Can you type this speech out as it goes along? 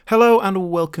Hello and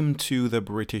welcome to the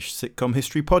British Sitcom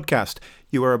History Podcast.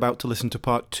 You are about to listen to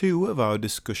part 2 of our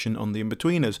discussion on The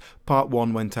Inbetweeners. Part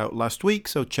 1 went out last week,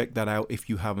 so check that out if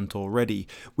you haven't already.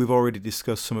 We've already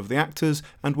discussed some of the actors,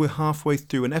 and we're halfway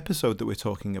through an episode that we're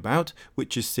talking about,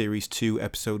 which is Series 2,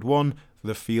 Episode 1,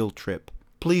 The Field Trip.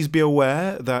 Please be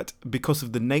aware that because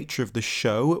of the nature of the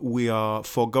show, we are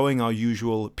foregoing our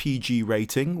usual PG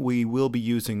rating. We will be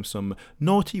using some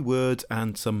naughty words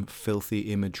and some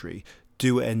filthy imagery.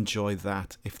 Do enjoy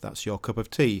that if that's your cup of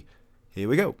tea. Here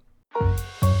we go.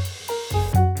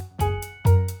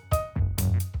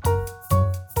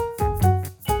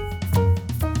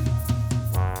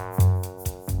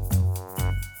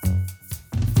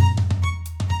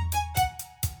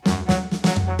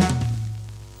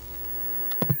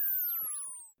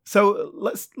 So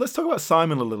let's talk about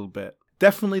Simon a little bit.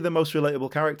 Definitely the most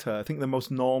relatable character. I think the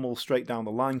most normal, straight down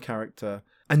the line character.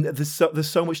 And there's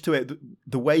so much to it.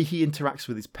 The way he interacts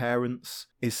with his parents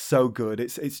is so good.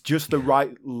 It's just the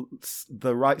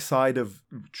right side of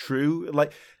true.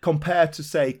 Like compared to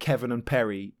say Kevin and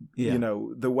Perry, you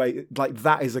know, the way like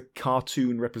that is a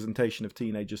cartoon representation of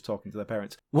teenagers talking to their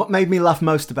parents. What made me laugh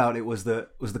most about it was the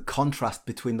contrast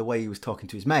between the way he was talking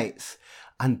to his mates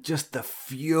and just the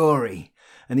fury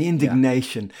and the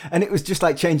indignation. Yeah. And it was just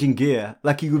like changing gear.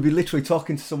 Like he would be literally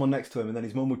talking to someone next to him and then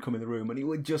his mum would come in the room and he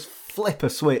would just flip a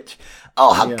switch.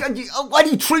 Oh, how could you? Oh, why do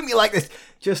you treat me like this?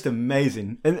 Just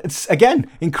amazing. And it's, again,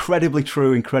 incredibly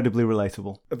true, incredibly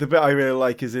relatable. The bit I really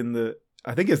like is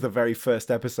I think it's the very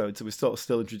first episode, so we're sort of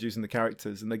still introducing the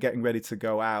characters and they're getting ready to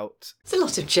go out. It's a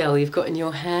lot of gel you've got in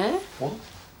your hair. What?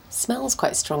 Smells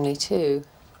quite strongly too.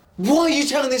 Why are you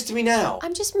telling this to me now?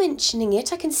 I'm just mentioning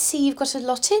it. I can see you've got a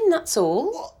lot in, that's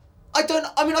all. What? I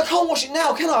can't wash it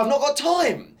now, can I? I've not got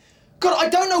time. God, I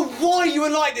don't know why you are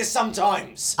like this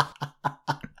sometimes.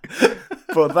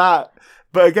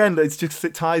 But again,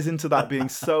 it ties into that being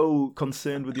so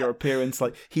concerned with your appearance.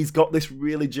 Like he's got this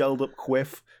really gelled up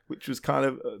quiff, which was kind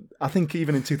of, I think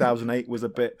even in 2008 was a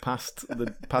bit past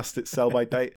its sell by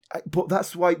date. But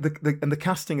that's why the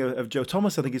casting of Joe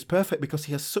Thomas, I think, is perfect because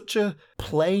he has such a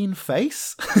plain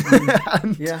face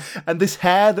and this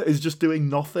hair that is just doing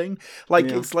nothing.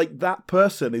 It's like that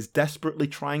person is desperately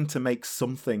trying to make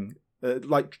something.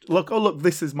 Look,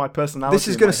 this is my personality.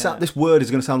 This word is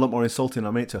going to sound a lot more insulting in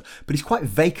a minute to, but he's quite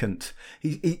vacant.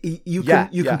 You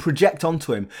can project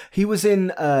onto him. He was in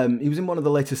one of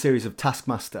the later series of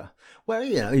Taskmaster, where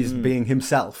he's being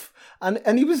himself,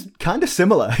 and he was kind of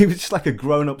similar. He was just like a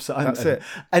grown up. That's it.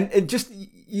 And it just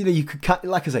you could,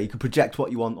 like I say, you could project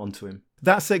what you want onto him.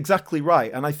 That's exactly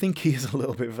right. And I think he is a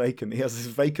little bit vacant. He has this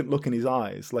vacant look in his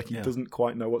eyes, like he doesn't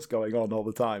quite know what's going on all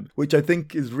the time, which I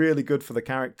think is really good for the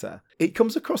character. It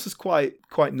comes across as quite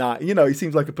nice. He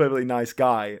seems like a perfectly nice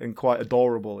guy and quite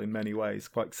adorable in many ways,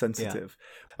 quite sensitive.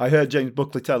 Yeah. I heard James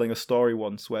Buckley telling a story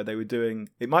once where they were doing,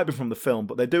 it might be from the film,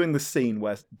 but they're doing the scene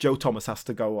where Joe Thomas has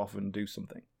to go off and do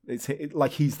something. It's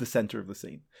like he's the center of the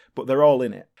scene, but they're all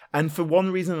in it. And for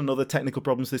one reason or another, technical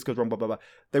problems, this goes wrong, blah, blah, blah.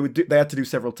 They had to do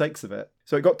several takes of it.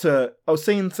 So it got to,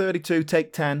 scene 32,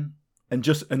 take 10. And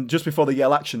just before they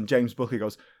yell action, James Buckley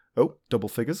goes, oh, double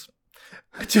figures.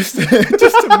 Just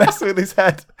to mess with his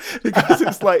head. Because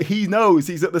it's like, he knows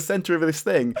he's at the center of this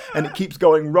thing and it keeps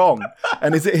going wrong.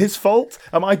 And is it his fault?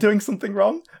 Am I doing something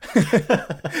wrong?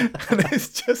 And it's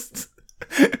just,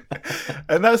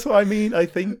 and that's what I mean. I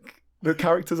think the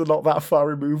characters are not that far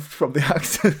removed from the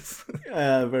actors.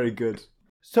 Very good.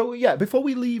 So, before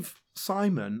we leave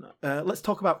Simon, let's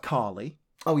talk about Carly.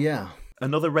 Oh, yeah.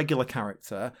 Another regular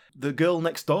character. The girl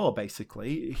next door,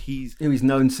 basically. He's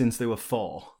known since they were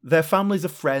 4. Their families are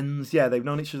friends. Yeah, they've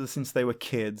known each other since they were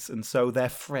kids, and so they're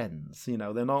friends.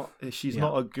 They're not. She's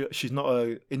not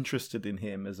interested in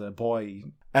him as a boy.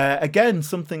 Again,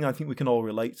 something I think we can all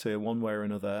relate to in one way or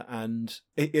another, and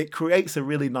it creates a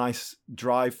really nice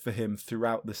drive for him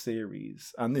throughout the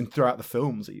series and throughout the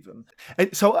films even.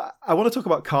 And so I want to talk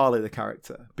about Carly, the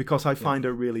character, because I find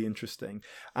her really interesting.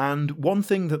 And one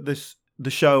thing that the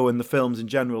show and the films in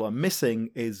general are missing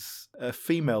is a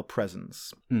female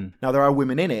presence. Now, there are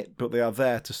women in it, but they are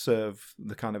there to serve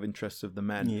the kind of interests of the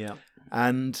men. Yeah.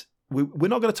 And we're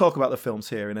not going to talk about the films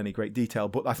here in any great detail,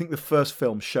 but I think the first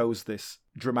film shows this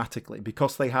dramatically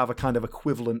because they have a kind of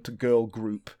equivalent girl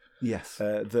group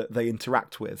that they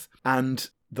interact with. And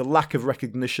the lack of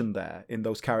recognition there in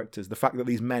those characters, the fact that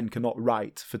these men cannot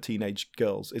write for teenage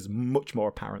girls is much more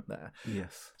apparent there.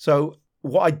 Yes. So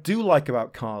what I do like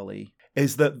about Carly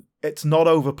is that it's not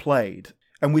overplayed.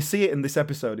 And we see it in this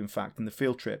episode, in fact, in the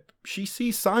field trip. She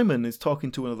sees Simon is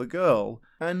talking to another girl,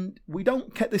 and we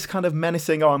don't get this kind of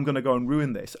menacing, I'm going to go and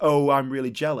ruin this. Oh, I'm really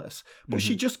jealous. But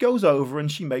she just goes over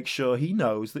and she makes sure he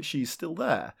knows that she's still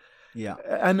there. Yeah.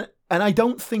 And I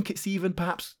don't think it's even,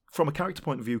 perhaps, from a character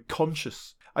point of view,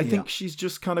 conscious. I think she's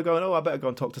just kind of going, I better go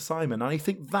and talk to Simon. And I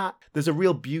think that there's a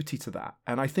real beauty to that.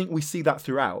 And I think we see that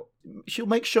throughout. She'll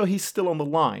make sure he's still on the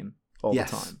line all the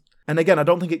time. And again, I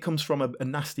don't think it comes from a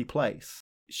nasty place.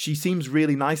 She seems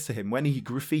really nice to him. When he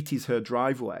graffitis her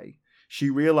driveway, she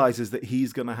realizes that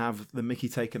he's going to have the mickey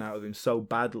taken out of him so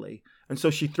badly. And so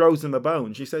she throws him a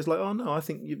bone. She says, like, oh, no, I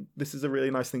think this is a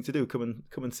really nice thing to do. Come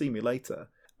and see me later.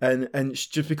 And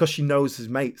just because she knows his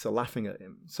mates are laughing at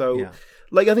him. So,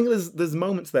 like, I think there's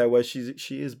moments there where she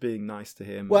is being nice to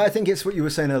him. Well, I think it's what you were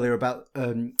saying earlier about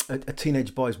a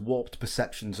teenage boy's warped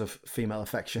perceptions of female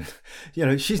affection.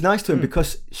 She's nice to him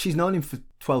because she's known him for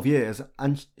 12 years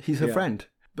and he's her friend.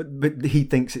 But he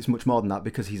thinks it's much more than that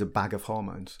because he's a bag of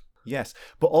hormones. Yes.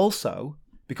 But also,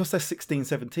 because they're 16,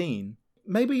 17,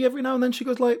 maybe every now and then she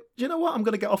goes like, do you know what? I'm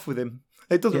going to get off with him.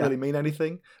 It doesn't really mean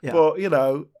anything. Yeah. But,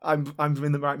 I'm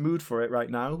in the right mood for it right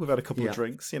now. We've had a couple of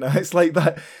drinks. It's like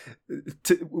that.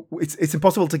 It's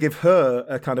impossible to give her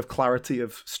a kind of clarity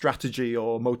of strategy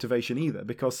or motivation either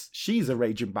because she's a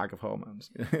raging bag of hormones.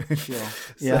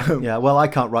 Yeah. Well, I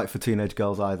can't write for teenage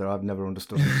girls either. I've never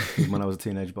understood them when I was a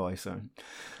teenage boy. So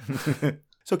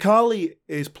Carly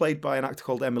is played by an actor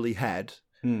called Emily Head,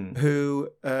 who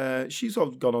she's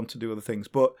gone on to do other things.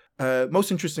 But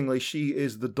most interestingly, she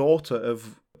is the daughter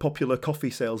of popular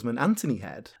coffee salesman Anthony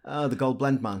Head. The Gold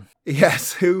Blend man.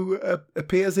 Yes, who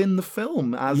appears in the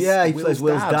film as he plays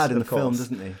Will's dad in the film,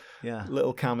 doesn't he? Yeah.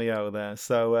 Little cameo there.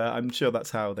 So I'm sure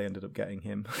that's how they ended up getting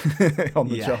him on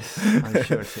the job. I'm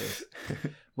sure it is.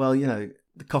 Well,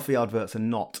 the coffee adverts are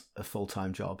not a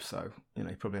full-time job, so,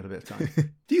 he probably had a bit of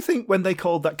time. Do you think when they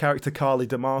called that character Carly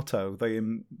D'Amato, they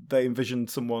envisioned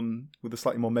someone with a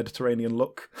slightly more Mediterranean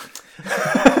look?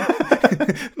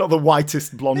 Not the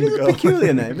whitest blonde girl. It's a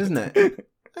peculiar name, isn't it?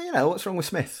 What's wrong with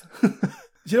Smith?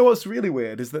 Do you know what's really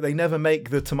weird is that they never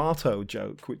make the tomato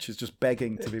joke, which is just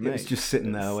begging to be made. It's just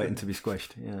sitting there waiting to be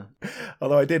squished, yeah.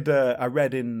 Although I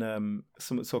read in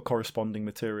some sort of corresponding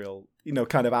material,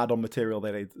 kind of add-on material,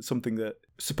 something that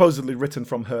supposedly written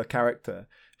from her character.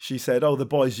 She said, the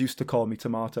boys used to call me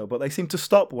tomato, but they seemed to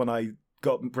stop when I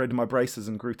got rid of my braces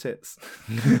and grew tits.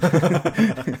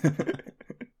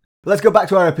 Let's go back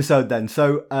to our episode then.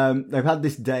 So they've had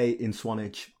this day in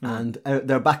Swanage and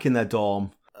they're back in their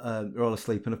dorm. They're all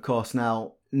asleep. And of course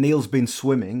now Neil's been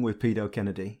swimming with Pedo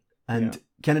Kennedy and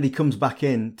Kennedy comes back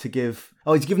in to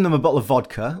he's giving them a bottle of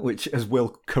vodka, which as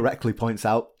Will correctly points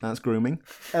out, that's grooming.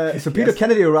 So Pedo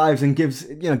Kennedy arrives and gives,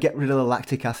 get rid of the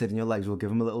lactic acid in your legs. We'll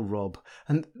give him a little rub.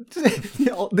 And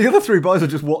the other three boys are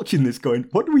just watching this going,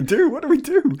 what do we do? What do we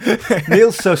do?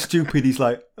 Neil's so stupid. He's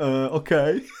like,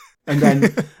 okay. And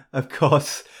then, of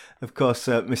course,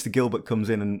 Mr. Gilbert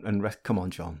comes in and come on,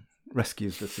 John.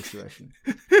 Rescues the situation.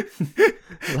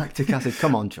 Lactic acid,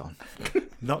 come on, John.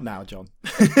 Not now, John.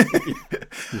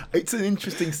 It's an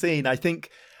interesting scene. I think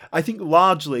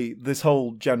largely this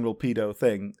whole general pedo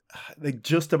thing, they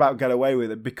just about get away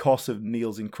with it because of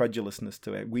Neil's incredulousness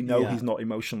to it. We know he's not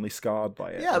emotionally scarred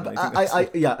by it. Yeah, but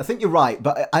I think you're right,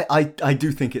 but I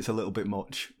do think it's a little bit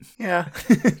much. Yeah.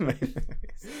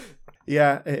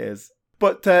 Yeah, it is.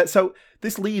 But so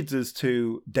this leads us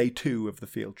to day 2 of the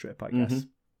field trip, I guess.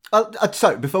 Mm-hmm.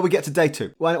 Sorry, before we get to day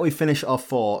 2, why don't we finish our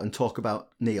 4 and talk about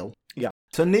Neil? Yeah.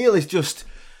 So Neil is just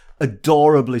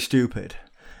adorably stupid.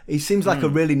 He seems like a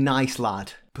really nice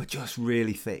lad, but just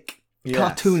really thick. Yes.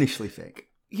 Cartoonishly thick.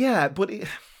 Yeah, but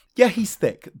he's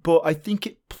thick. But I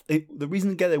think the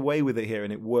reason to get away with it here,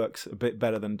 and it works a bit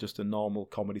better than just a normal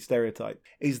comedy stereotype,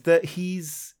 is that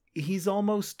he's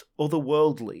almost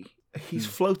otherworldly. He's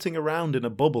floating around in a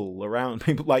bubble around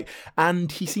people, and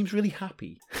he seems really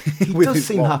happy. He does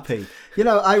seem happy.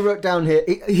 I wrote down here,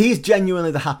 he's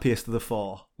genuinely the happiest of the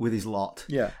 4 with his lot.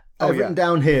 Yeah. I've written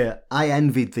down here, I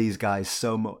envied these guys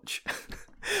so much.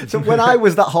 So when I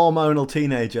was that hormonal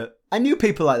teenager, I knew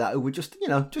people like that who were just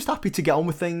happy to get on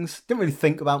with things, didn't really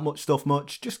think about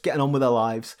much, just getting on with their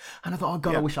lives. And I thought, oh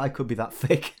God, I wish I could be that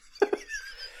thick.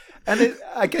 And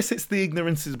I guess it's the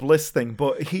ignorance is bliss thing,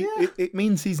 but it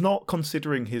means he's not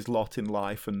considering his lot in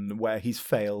life and where he's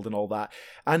failed and all that.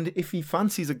 And if he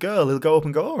fancies a girl, he'll go up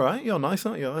and go, all right, you're nice,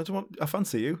 aren't you? I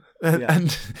fancy you.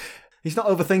 And he's not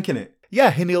overthinking it.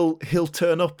 Yeah, and he'll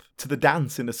turn up to the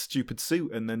dance in a stupid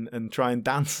suit and try and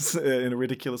dance in a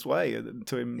ridiculous way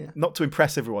to him, not to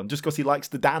impress everyone, just because he likes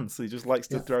to dance. He just likes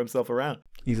to throw himself around.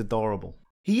 He's adorable.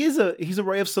 he's a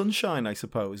ray of sunshine, I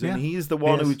suppose, and he is the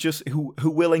one who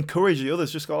will encourage the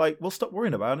others. Just go like, well, stop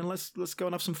worrying about it and let's go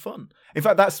and have some fun. In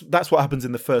fact, that's what happens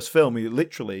in the first film. He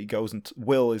literally goes and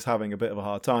Will is having a bit of a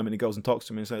hard time, and he goes and talks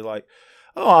to him and says like,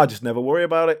 "Oh, I just never worry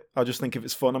about it. I just think if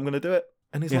it's fun, I'm going to do it."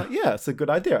 And he's like, "Yeah, it's a good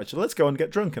idea actually. Let's go and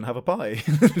get drunk and have a party."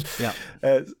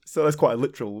 So that's quite a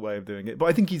literal way of doing it, but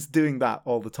I think he's doing that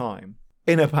all the time.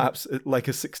 In a perhaps like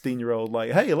a 16-year-old,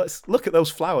 like, hey, let's look at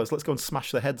those flowers. Let's go and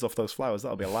smash the heads off those flowers.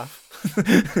 That'll be a laugh.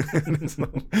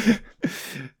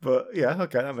 But yeah,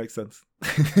 okay, that makes sense.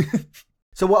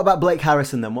 So what about Blake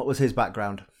Harrison then? What was his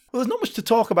background? Well, there's not much to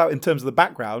talk about in terms of the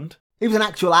background. He was an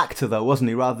actual actor though, wasn't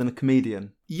he, rather than a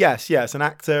comedian? Yes, an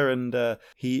actor, and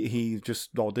he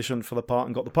just auditioned for the part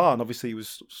and got the part. And obviously he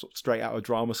was straight out of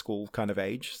drama school kind of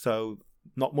age, so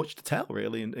not much to tell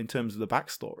really in terms of the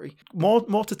backstory.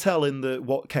 More to tell in the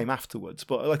what came afterwards.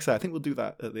 But like I say, I think we'll do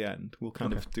that at the end. We'll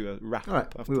kind of do a wrap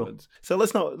up afterwards. So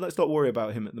let's not worry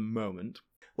about him at the moment.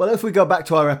 Well, if we go back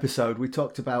to our episode, we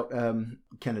talked about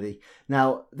Kennedy.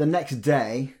 Now, the next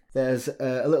day, there's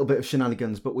a little bit of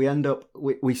shenanigans, but we end up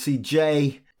we see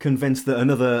Jay convinced that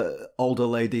another older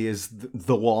lady is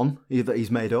the one that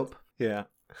he's made up. Yeah,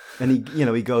 and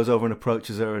he goes over and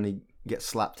approaches her, and he gets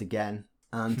slapped again.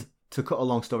 And to cut a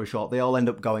long story short, they all end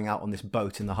up going out on this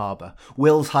boat in the harbour.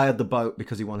 Will's hired the boat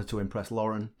because he wanted to impress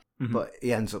Lauren, but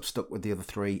he ends up stuck with the other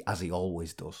three, as he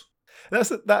always does.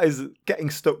 That is getting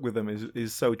stuck with them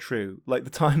is so true. Like the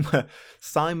time where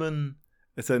Simon,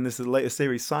 so in this later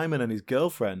series, Simon and his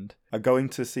girlfriend are going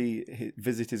to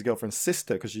visit his girlfriend's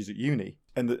sister because she's at uni,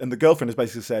 and the girlfriend has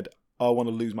basically said, I want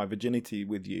to lose my virginity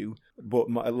with you, but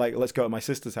let's go to my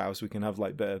sister's house. We can have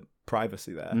like better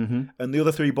privacy there. Mm-hmm. And the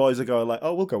other three boys are going like,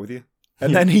 oh, we'll go with you.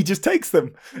 And then he just takes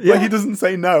them. Yeah. Like he doesn't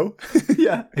say no.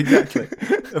 Yeah, exactly.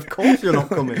 Of course you're not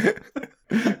coming.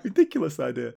 Ridiculous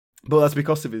idea. But that's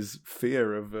because of his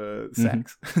fear of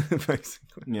sex,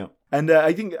 basically. Yeah. And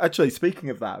I think, actually, speaking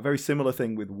of that, a very similar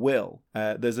thing with Will.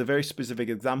 There's a very specific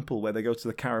example where they go to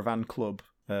the caravan club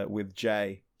with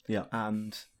Jay. Yeah.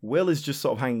 And Will is just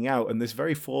sort of hanging out, and this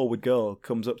very forward girl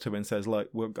comes up to him and says, look,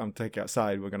 I'm taking you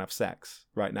outside, we're going to have sex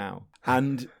right now.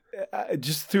 And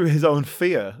just through his own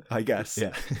fear, I guess,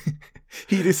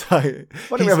 he decided...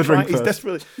 Why don't we have a drink first? He's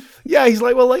desperately... Yeah, he's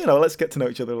like, well, let's get to know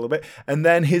each other a little bit. And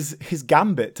then his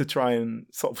gambit to try and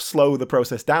sort of slow the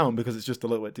process down, because it's just a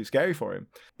little bit too scary for him,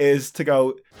 is to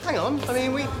go... Hang on, I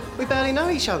mean, we barely know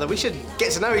each other. We should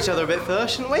get to know each other a bit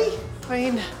first, shouldn't we?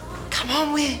 I mean, come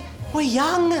on, we're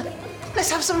young. Let's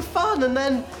have some fun and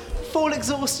then fall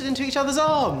exhausted into each other's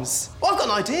arms. Oh, I've got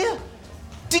an idea.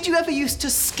 Did you ever used to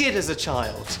skid as a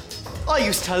child? I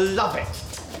used to love it.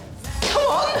 Come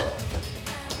on,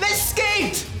 let's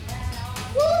skid.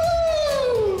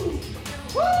 Woo!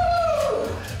 Woo!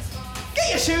 Get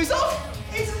your shoes off.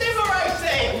 It's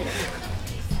liberating.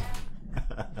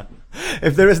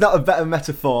 If there is not a better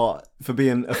metaphor for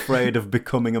being afraid of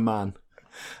becoming a man,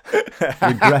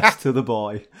 regress to the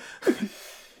boy.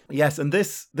 Yes, and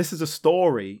this is a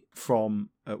story from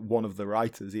one of the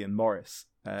writers, Ian Morris.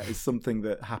 Is something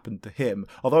that happened to him.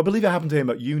 Although I believe it happened to him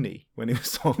at uni when he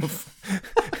was sort of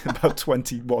about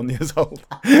 21 years old.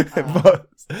 But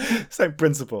same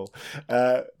principle.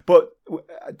 But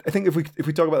I think if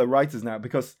we talk about the writers now,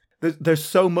 because there's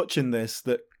so much in this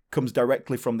that comes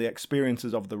directly from the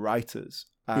experiences of the writers.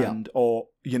 And or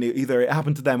either it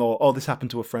happened to them or this happened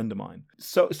to a friend of mine.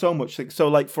 So much. So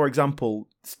like, for example,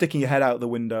 sticking your head out the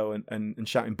window and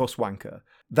shouting bus wanker.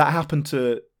 That happened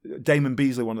to Damon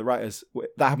Beasley, one of the writers.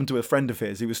 That happened to a friend of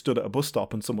his. He was stood at a bus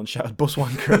stop and someone shouted bus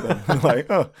wanker at them. Like,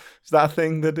 oh, is that a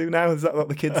thing they do now? Is that what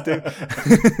the kids do?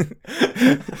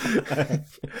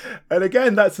 And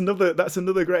again, that's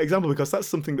another great example, because that's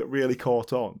something that really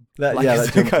caught on. That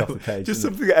jumped off the page. Just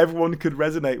something that everyone could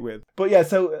resonate with. But yeah,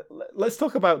 so let's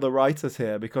talk about the writers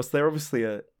here, because they're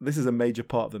obviously this is a major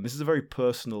part of them. This is a very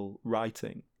personal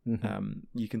writing. Mm-hmm.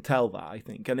 You can tell that, I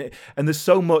think, and there's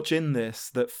so much in this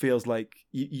that feels like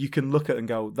you can look at it and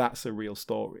go, that's a real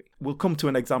story. We'll come to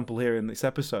an example here in this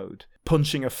episode: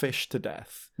 punching a fish to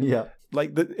death. Yeah,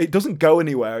 like it doesn't go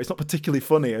anywhere. It's not particularly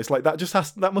funny. It's like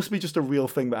that must be just a real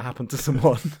thing that happened to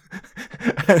someone,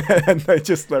 and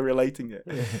they're relating it.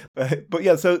 Yeah. But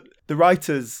yeah, so the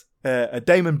writers.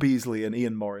 Damon Beasley and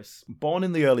Ian Morris, born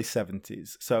in the early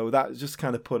 70s. So that just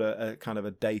kind of put a kind of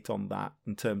a date on that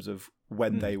in terms of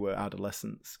when they were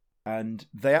adolescents. And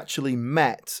they actually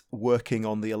met working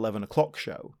on the 11 o'clock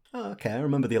show. Oh, okay, I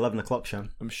remember the 11 o'clock show.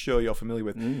 I'm sure you're familiar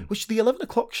with. Which the 11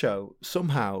 o'clock show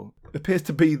somehow appears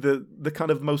to be the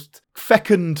kind of most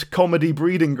fecund comedy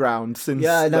breeding ground since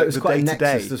it was the quite a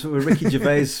day-to-day. nexus. This was where Ricky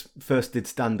Gervais first did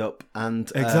stand-up,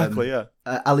 and Exactly, yeah.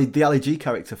 the Ali G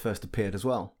character first appeared as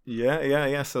well.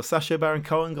 Yeah. So Sacha Baron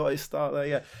Cohen got his start there,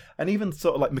 yeah. And even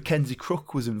sort of like Mackenzie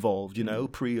Crook was involved,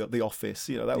 pre The Office.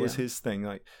 That was his thing.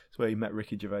 Like, it's where he met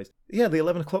Ricky Gervais. Yeah, the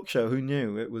 11 o'clock show, who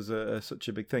knew? It was such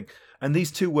a big thing. And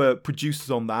these two were producers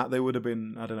on that. They would have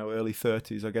been, I don't know, early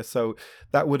 30s, I guess. So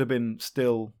that would have been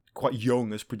still quite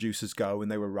young as producers go,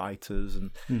 and they were writers,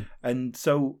 and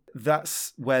so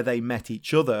that's where they met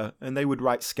each other, and they would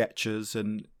write sketches,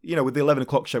 and with the 11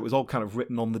 o'clock show, it was all kind of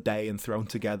written on the day and thrown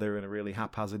together in a really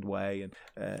haphazard way, and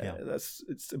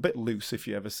it's a bit loose if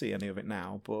you ever see any of it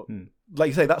now, but like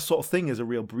you say, that sort of thing is a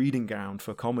real breeding ground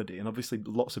for comedy, and obviously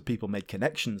lots of people made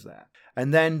connections there.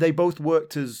 And then they both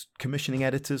worked as commissioning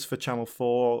editors for Channel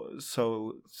 4,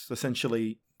 so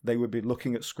essentially they would be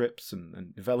looking at scripts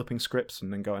and developing scripts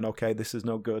and then going, okay, this is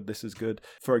no good, this is good.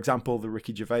 For example, the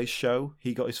Ricky Gervais show,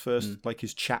 he got his first,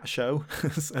 his chat show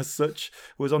as such,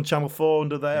 was on Channel 4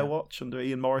 under their watch, under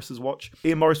Ian Morris's watch.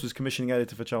 Ian Morris was commissioning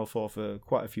editor for Channel 4 for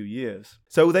quite a few years.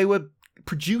 So they were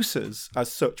producers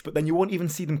as such, but then you won't even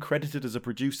see them credited as a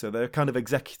producer. They're kind of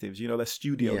executives, they're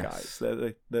studio guys.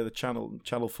 They're the Channel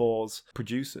 4's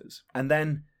producers. And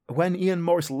then when Ian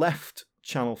Morris left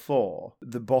Channel 4,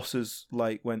 the bosses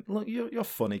went, look, you're a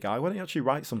funny guy, why don't you actually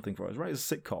write something for us, write a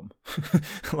sitcom,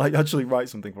 actually write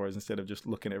something for us instead of just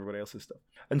looking at everybody else's stuff.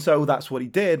 And so that's what he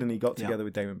did, and he got together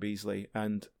with Damon Beasley,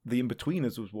 and The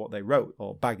In-Betweeners was what they wrote,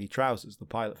 or Baggy Trousers, the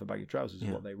pilot for Baggy Trousers is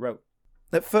what they wrote.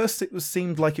 At first it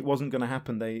seemed like it wasn't going to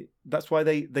happen. That's why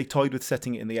they toyed with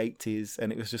setting it in the 80s,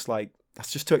 and it was just like,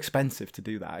 that's just too expensive to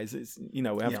do that. It's we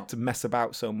have to mess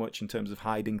about so much in terms of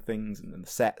hiding things and the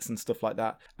sets and stuff like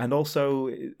that. And also,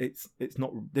 it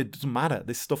doesn't matter.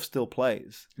 This stuff still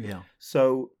plays. Yeah.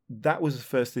 So that was the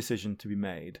first decision to be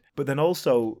made. But then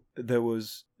also there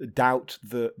was doubt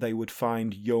that they would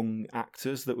find young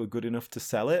actors that were good enough to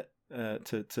sell it.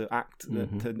 To act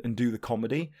and do the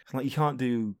comedy. It's like you can't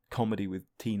do comedy with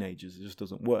teenagers. It just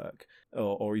doesn't work.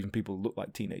 Or even people who look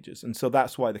like teenagers. And so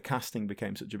that's why the casting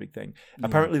became such a big thing. Yeah.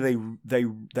 Apparently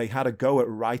they had a go at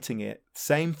writing it.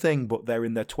 Same thing, but they're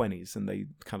in their 20s and they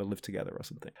kind of live together or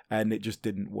something. And it just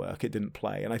didn't work. It didn't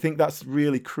play. And I think that's a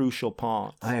really crucial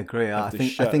part. I agree. I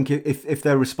think if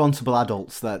they're responsible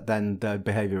adults, then their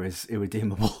behaviour is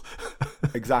irredeemable.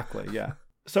 Exactly, yeah.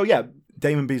 So yeah,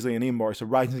 Damon Beasley and Ian Morris are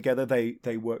writing together.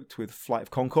 They worked with Flight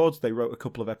of Conchords. They wrote a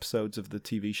couple of episodes of the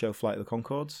TV show Flight of the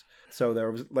Conchords. So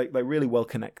they're really well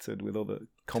connected with other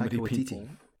comedy people.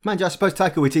 Mind you, I suppose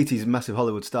Taika Waititi's a massive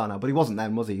Hollywood star now, but he wasn't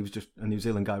then, was he? He was just a New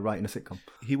Zealand guy writing a sitcom.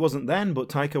 He wasn't then, but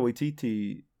Taika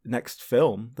Waititi, next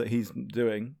film that he's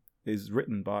doing is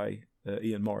written by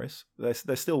Ian Morris.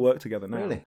 They still work together now.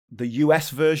 Really? The US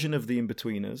version of The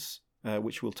In-Betweeners,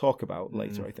 which we'll talk about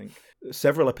later, I think.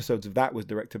 Several episodes of that was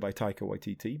directed by Taika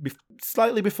Waititi,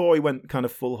 slightly before he went kind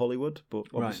of full Hollywood, but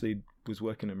obviously was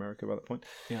working in America by that point.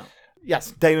 Yeah.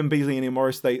 Yes, Damon Beasley and Ian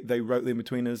Morris, they wrote The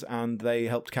In-Betweeners and they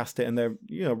helped cast it, and they're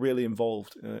really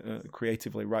involved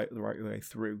creatively right the way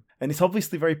through. And it's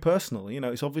obviously very personal,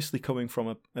 it's obviously coming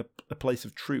from a place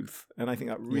of truth, and I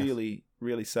think that really,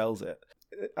 really sells it.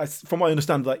 From what I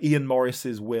understand, Ian Morris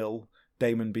is Will,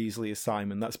 Damon Beasley is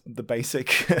Simon. That's the basic,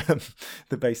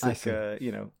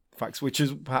 facts, which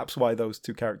is perhaps why those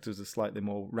two characters are slightly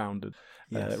more rounded,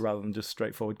 rather than just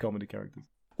straightforward comedy characters.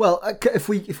 Well, if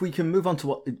we can move on to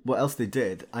what else they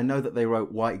did, I know that they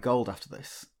wrote White Gold after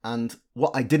this, and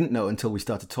what I didn't know until we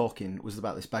started talking was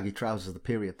about this Baggy Trousers, the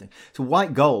period thing. So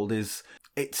White Gold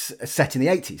it's set in the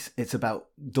 80s. It's about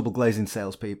double glazing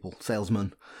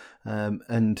salesmen,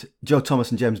 and Joe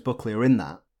Thomas and James Buckley are in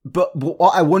that. But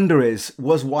what I wonder is,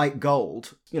 was White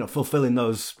Gold, fulfilling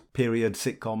those period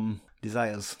sitcom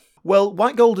desires? Well,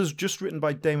 White Gold is just written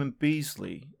by Damon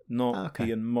Beasley, not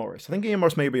Ian Morris. I think Ian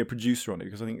Morris may be a producer on it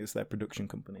because I think it's their production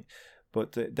company.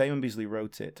 But Damon Beasley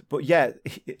wrote it. But yeah,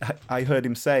 I heard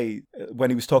him say, when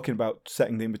he was talking about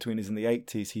setting The In-Betweeners in the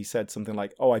 80s, he said something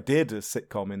like, I did a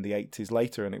sitcom in the 80s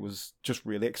later, and it was just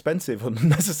really expensive and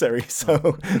unnecessary.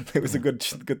 So it was a good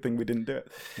thing we didn't do it.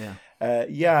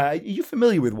 Yeah. Are you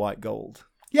familiar with White Gold?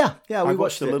 Yeah, I we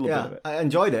watched a little bit yeah. of it. I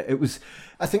enjoyed it. It was,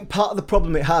 I think part of the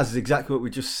problem it has is exactly what we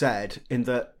just said, in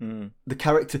that the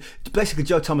character, basically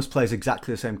Joe Thomas plays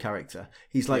exactly the same character.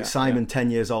 He's like Simon,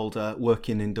 10 years older,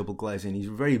 working in double glazing. He's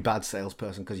a very bad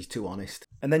salesperson because he's too honest.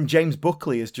 And then James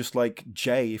Buckley is just like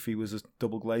Jay if he was a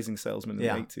double glazing salesman in the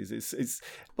 80s. It's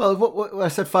Well, what I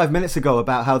said 5 minutes ago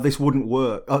about how this wouldn't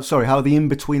work, how the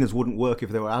in-betweeners wouldn't work if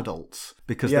they were adults,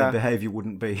 because their behaviour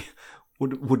wouldn't be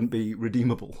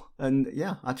redeemable. And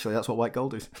yeah, actually, that's what White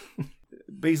Gold is.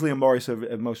 Beasley and Morris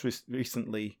have most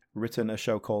recently written a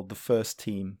show called The First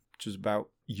Team, which is about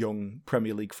young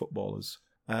Premier League footballers,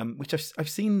 which I've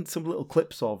seen some little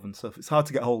clips of and stuff. It's hard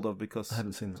to get hold of because I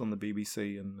haven't seen it. It's on the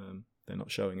BBC and they're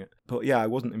not showing it. But yeah, I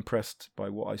wasn't impressed by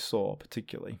what I saw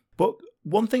particularly. But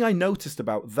one thing I noticed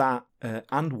about that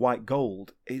and White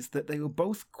Gold is that they were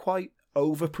both quite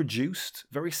overproduced,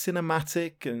 very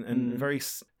cinematic and very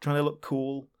trying to look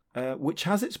cool, which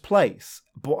has its place,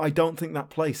 but I don't think that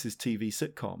place is TV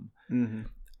sitcom. Mm-hmm.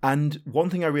 And one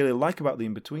thing I really like about The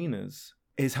Inbetweeners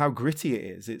is how gritty it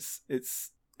is.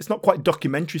 It's not quite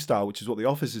documentary style, which is what The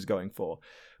Office is going for,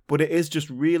 but it is just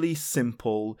really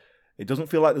simple. It doesn't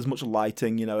feel like there's much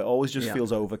lighting, it always just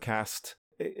feels overcast.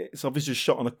 It's obviously just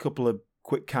shot on a couple of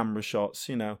quick camera shots,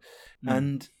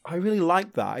 and I really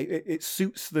like that. It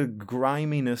suits the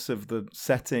griminess of the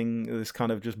setting, this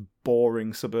kind of just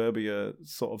boring suburbia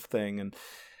sort of thing, and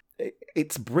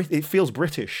it feels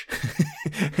British.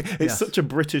 It's such a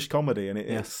British comedy, and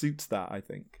it suits that, I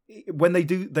think. When they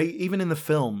even in the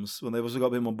films, when they've also got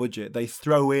a bit more budget, they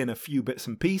throw in a few bits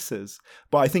and pieces,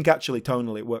 but I think actually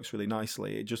tonally it works really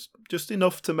nicely. It just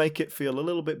enough to make it feel a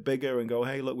little bit bigger and go,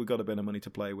 hey, look, we've got a bit of money to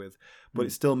play with, but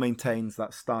it still maintains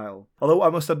that style. Although I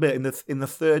must admit, in the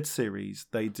third series,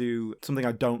 they do something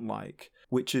I don't like,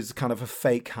 which is kind of a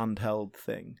fake handheld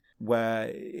thing,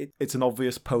 where it's an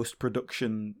obvious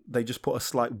post-production. They just put a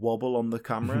slight wobble on the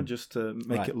camera just to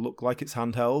make it look like it's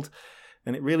handheld.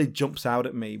 And it really jumps out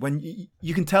at me. When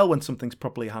you can tell when something's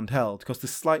properly handheld because there's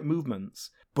slight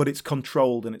movements, but it's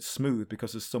controlled and it's smooth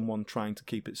because there's someone trying to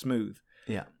keep it smooth.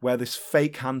 Yeah. Where this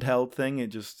fake handheld thing,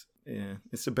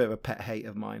 it's a bit of a pet hate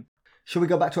of mine. Shall we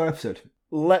go back to our episode?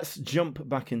 Let's jump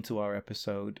back into our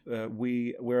episode.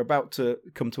 We're about to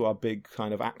come to our big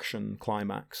kind of action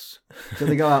climax. So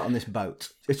they go out on this boat.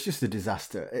 It's just a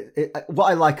disaster.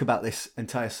 What I like about this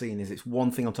entire scene is it's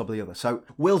one thing on top of the other. So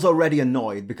Will's already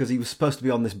annoyed because he was supposed to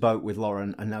be on this boat with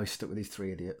Lauren and now he's stuck with these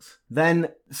three idiots. Then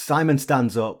Simon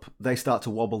stands up. They start to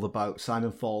wobble the boat.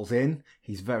 Simon falls in.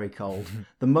 He's very cold.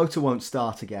 The motor won't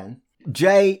start again.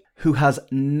 Jay, who has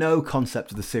no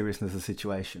concept of the seriousness of the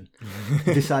situation,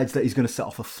 decides that he's going to set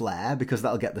off a flare because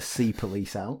that'll get the sea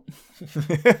police out.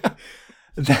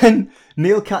 Then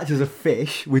Neil catches a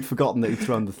fish. We'd forgotten that he'd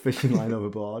thrown the fishing line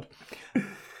overboard.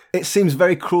 It seems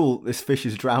very cruel this fish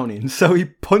is drowning, so he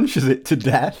punches it to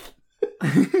death.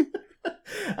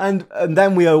 And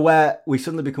then we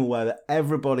suddenly become aware that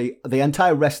everybody, the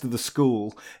entire rest of the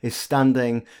school, is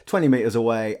standing 20 metres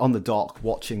away on the dock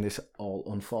watching this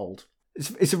all unfold.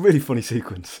 It's a really funny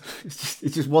sequence. It's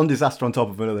just one disaster on top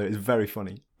of another. It's very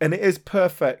funny. And it is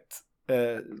perfect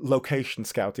location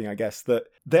scouting, I guess, that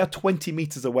they're 20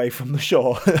 metres away from the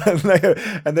shore and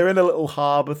they're in a little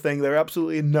harbour thing. They're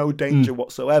absolutely in no danger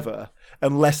whatsoever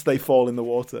unless they fall in the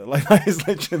water. Like, that is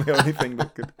literally the only thing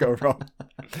that could go wrong.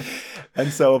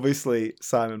 And so obviously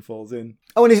Simon falls in.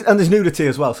 Oh, and there's nudity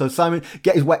as well. So Simon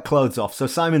get his wet clothes off. So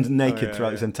Simon's naked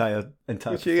throughout his entire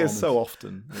which he is so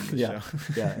often in the show.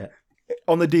 Yeah.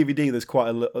 On the DVD, there's quite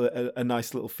a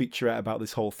nice little featurette about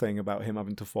this whole thing, about him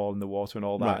having to fall in the water and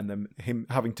all that, and then him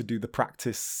having to do the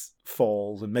practice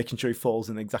falls and making sure he falls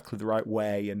in exactly the right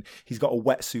way, and he's got a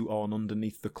wetsuit on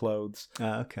underneath the clothes.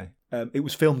 Okay. It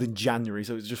was filmed in January,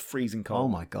 so it was just freezing cold. Oh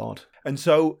my God. And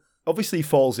so, obviously he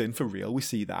falls in for real, we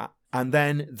see that, and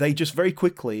then they just very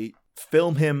quickly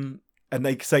film him. And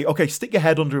they say, okay, stick your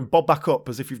head under and bob back up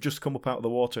as if you've just come up out of the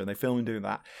water. And they film him doing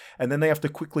that. And then they have to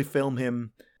quickly film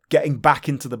him getting back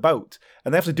into the boat.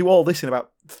 And they have to do all this in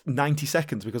about 90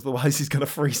 seconds because otherwise he's going to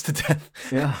freeze to death.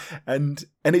 Yeah. And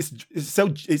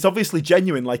it's obviously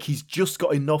genuine. Like, he's just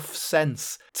got enough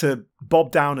sense to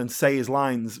bob down and say his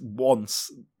lines once.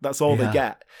 That's all they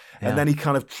get. Yeah. And then he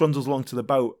kind of trundles along to the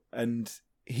boat. And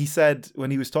he said,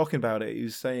 when he was talking about it, he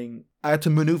was saying, I had to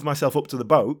maneuver myself up to the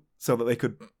boat so that they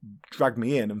could drag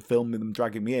me in and film them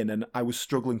dragging me in, and I was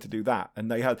struggling to do that.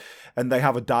 And they have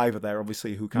a diver there,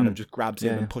 obviously, who kind of just grabs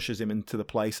him and pushes him into the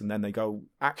place, and then they go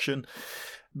action.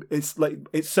 It's like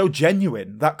it's so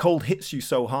genuine. That cold hits you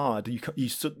so hard.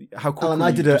 How quickly and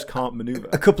I did you just can't maneuver.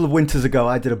 A couple of winters ago,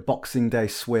 I did a Boxing Day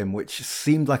swim, which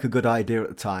seemed like a good idea at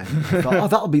the time. I thought,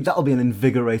 that'll be an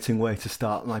invigorating way to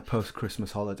start my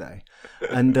post-Christmas holiday.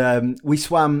 And we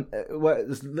swam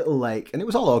this little lake, and it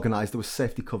was all organised. There was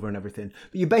safety cover and everything.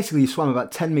 But you swam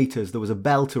about 10 metres. There was a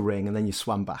bell to ring, and then you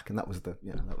swam back, and that was the.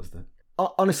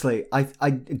 Honestly, I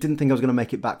didn't think I was going to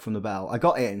make it back from the bell. I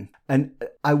got in, and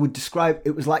I would describe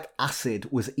it was like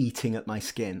acid was eating at my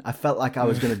skin. I felt like I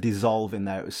was going to dissolve in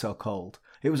there. It was so cold.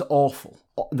 It was awful.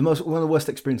 One of the worst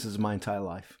experiences of my entire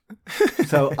life.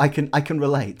 So I can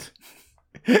relate.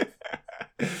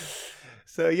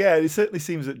 So yeah, it certainly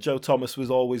seems that Joe Thomas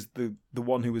was always the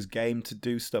one who was game to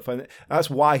do stuff, and that's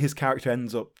why his character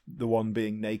ends up the one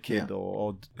being naked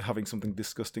or having something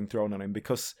disgusting thrown on him,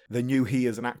 because they knew he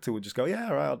as an actor would just go, yeah,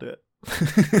 all right, I'll do it.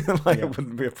 It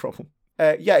wouldn't be a problem.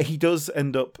 He does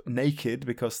end up naked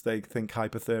because they think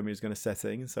hypothermia is going to set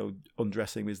in, so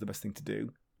undressing is the best thing to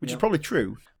do, which is probably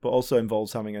true, but also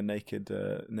involves having a naked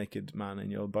man in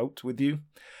your boat with you,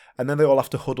 and then they all have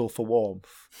to huddle for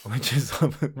warmth, which is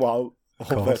while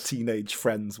all their teenage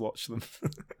friends watch them.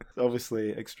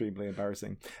 Obviously extremely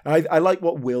embarrassing. And I like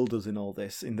what Will does in all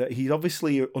this, in that he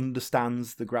obviously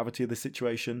understands the gravity of the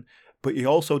situation, but he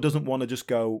also doesn't want to just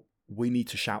go, we need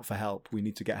to shout for help, we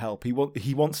need to get help. He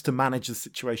wants to manage the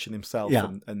situation himself.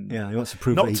 And he wants to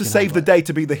prove not that he to can save the handle it. day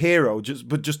to be the hero,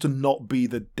 but just to not be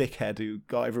the dickhead who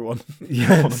got everyone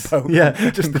on a boat.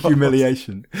 Yeah, just the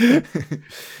humiliation.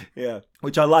 Yeah,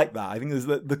 which I like that. I think there's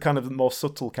the kind of more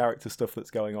subtle character stuff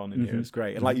that's going on in here. It's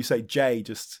great. And like you say, Jay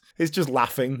is just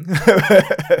laughing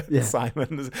at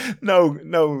Simon. There's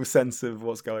no sense of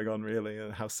what's going on really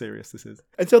and how serious this is.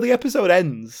 And so the episode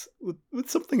ends with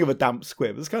something of a damp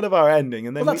squib. It's kind of our ending.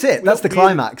 And then that's it. That's the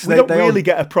climax. We don't really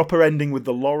get a proper ending with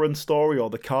the Lauren story or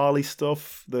the Carly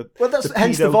stuff.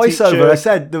 Hence the voiceover. Teacher. I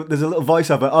said there's a little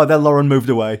voiceover. Oh, then Lauren moved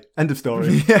away. End of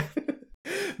story. Yeah.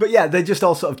 But yeah, they just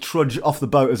all sort of trudge off the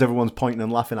boat as everyone's pointing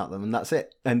and laughing at them, and that's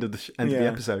it. End of the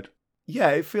episode. Yeah,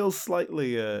 it feels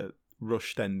slightly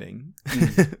rushed ending,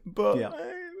 but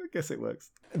I guess it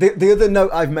works. The other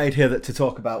note I've made here to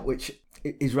talk about, which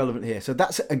is relevant here, so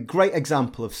that's a great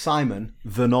example of Simon,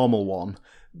 the normal one,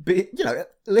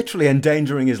 literally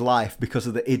endangering his life because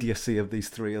of the idiocy of these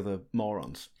three other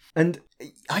morons. And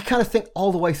I kind of think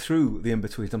all the way through the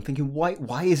In-Betweens, I'm thinking, why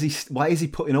is he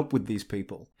putting up with these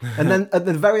people? And then at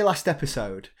the very last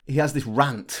episode, he has this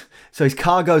rant. So his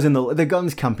car goes they go on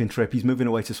this camping trip. He's moving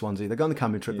away to Swansea. They go on the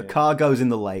camping trip. Yeah. The car goes in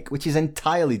the lake, which is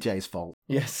entirely Jay's fault.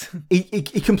 Yes. He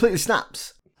completely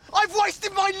snaps. I've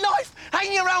wasted my life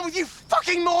hanging around with you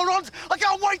fucking morons. I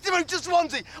can't wait to move to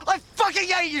Swansea. I fucking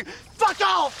hate you. Fuck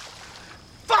off.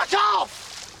 Fuck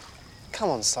off. Come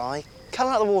on, Si. Come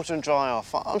out of the water and dry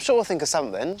off. I'm sure we'll think of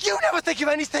something. You never think of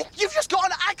anything. You've just got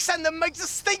an accent that makes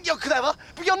us think you're clever,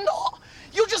 but you're not.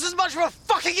 You're just as much of a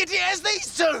fucking idiot as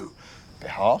these two. Bit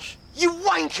harsh. You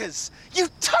wankers. You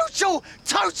total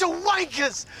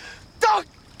wankers. Oh,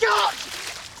 God.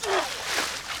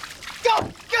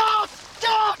 God. God.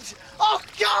 God. Oh,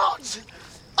 God.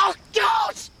 Oh,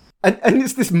 God. And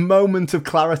it's this moment of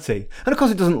clarity. And of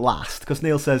course it doesn't last, because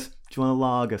Neil says, do you want a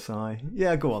lager, Si?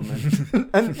 Yeah, go on then.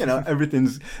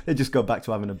 And, they just go back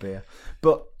to having a beer.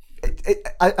 But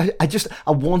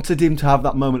I wanted him to have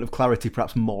that moment of clarity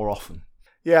perhaps more often.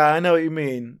 Yeah, I know what you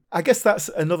mean. I guess that's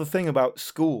another thing about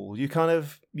school. You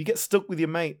get stuck with your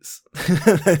mates.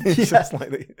 It's just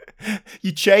like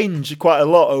you change quite a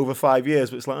lot over 5 years,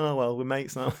 but it's like, oh, well, we're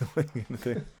mates now.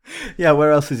 Yeah,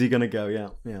 where else is he going to go?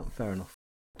 Yeah, fair enough.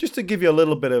 Just to give you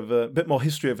a bit more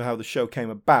history of how the show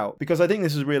came about, because I think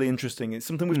this is really interesting. It's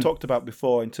something we've talked about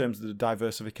before in terms of the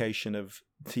diversification of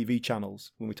TV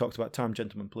channels when we talked about Time,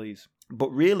 Gentlemen, Please.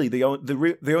 But really, the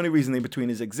only reason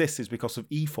In-Betweeners exists is because of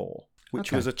E4,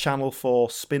 which was a Channel 4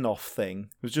 spin-off thing.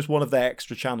 It was just one of their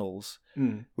extra channels,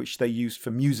 which they used for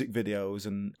music videos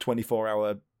and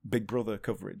 24-hour Big Brother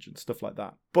coverage and stuff like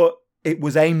that. But it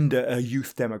was aimed at a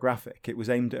youth demographic. It was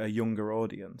aimed at a younger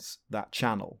audience, that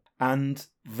channel. And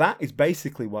that is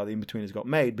basically why the In-Betweeners got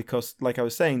made, because, like I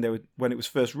was saying, when it was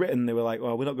first written, they were like,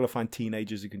 well, we're not going to find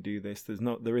teenagers who can do this.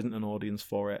 There isn't an audience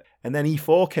for it. And then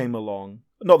E4 came along.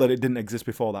 Not that it didn't exist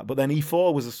before that, but then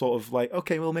E4 was a sort of like,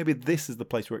 okay, well, maybe this is the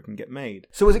place where it can get made.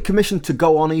 So was it commissioned to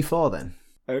go on E4 then?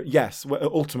 Yes,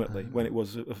 ultimately, when it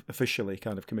was officially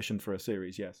kind of commissioned for a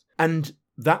series, yes. And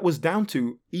that was down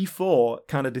to E4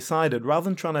 kind of decided, rather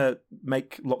than trying to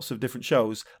make lots of different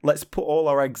shows, let's put all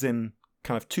our eggs in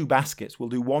kind of two baskets. We'll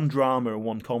do one drama and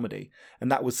one comedy.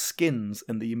 And that was Skins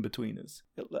and the In-Betweeners,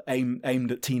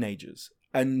 aimed at teenagers.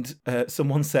 And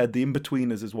someone said The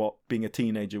Inbetweeners is what being a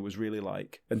teenager was really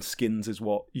like, and Skins is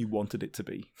what you wanted it to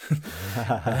be.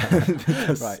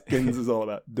 Because Right. Skins is all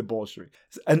about debauchery.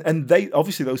 And they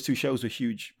obviously those two shows were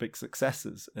huge, big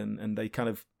successes, and they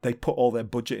put all their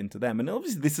budget into them. And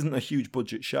obviously this isn't a huge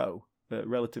budget show,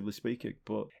 relatively speaking,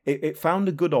 but it found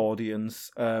a good audience.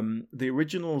 The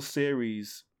original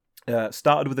series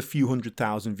started with a few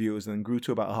 100,000 viewers and then grew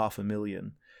to about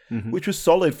 500,000. Mm-hmm. Which was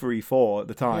solid for E4 at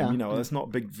the time. That's not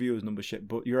big viewers number shit,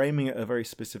 but you're aiming at a very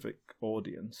specific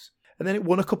audience. And then it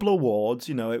won a couple of awards.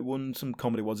 It won some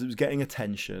comedy awards. It was getting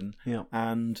attention,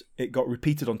 and it got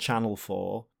repeated on Channel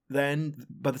 4. Then,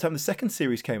 by the time the second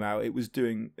series came out,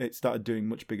 it started doing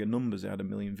much bigger numbers. It had 1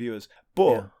 million viewers.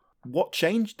 But what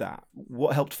changed that,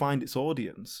 what helped find its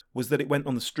audience, was that it went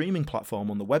on the streaming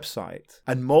platform on the website,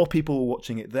 and more people were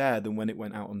watching it there than when it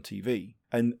went out on TV.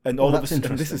 And all of a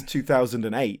sudden, this is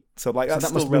 2008, so that's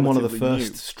that must have been one of the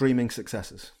first streaming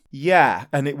successes. Yeah,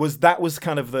 and that was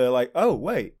kind of the oh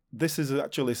wait, this is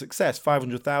actually a success.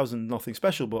 500,000, nothing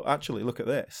special, but actually look at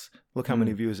this. Look how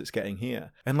many viewers it's getting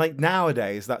here. And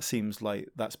nowadays, that seems like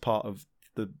that's part of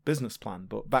the business plan,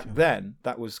 but back then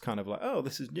that was kind of oh,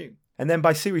 this is new. And then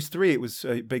by series 3, it was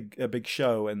a big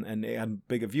show, and it had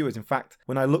bigger viewers. In fact,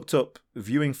 when I looked up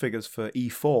viewing figures for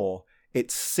E4.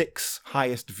 Its 6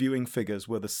 highest viewing figures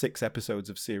were the 6 episodes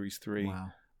of Series 3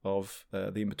 of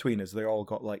The Inbetweeners. They all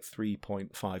got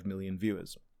 3.5 million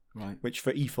viewers, right? Which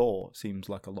for E4 seems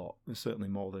like a lot. It's certainly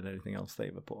more than anything else they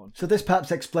ever put on. So this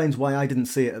perhaps explains why I didn't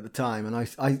see it at the time,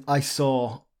 and I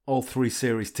saw all 3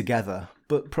 series together,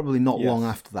 but probably not long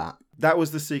after that. That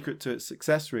was the secret to its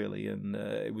success, really, and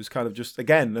it was kind of just,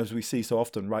 again, as we see so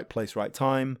often, right place, right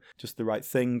time, just the right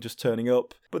thing, just turning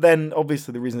up. But then,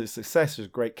 obviously, the reason it's success is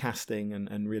great casting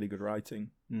and really good writing.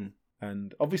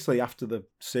 And obviously, after the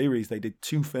series, they did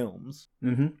 2 films,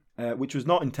 which was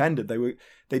not intended.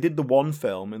 They did the one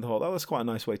film and thought, that's quite a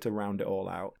nice way to round it all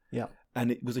out. Yeah. And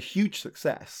it was a huge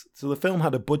success. So the film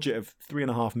had a budget of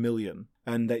 $3.5 million,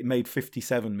 and it made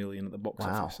 $57 million at the box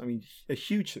office. I mean, a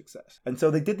huge success. And so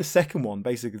they did the second one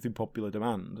basically through popular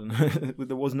demand, and they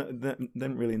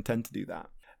didn't really intend to do that.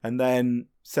 And then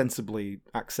sensibly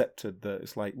accepted that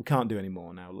it's we can't do any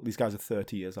more now. Look, these guys are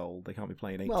 30 years old. They can't be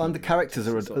playing 18. Well, and the characters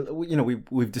are,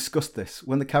 we've discussed this.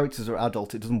 When the characters are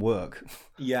adult, it doesn't work.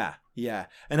 Yeah.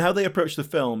 And how they approach the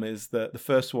film is that the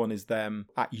first one is them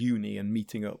at uni and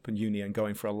meeting up in uni and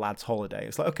going for a lad's holiday.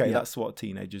 It's that's what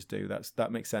teenagers do.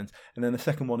 That makes sense. And then the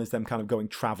second one is them kind of going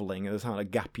traveling, and it's kind of a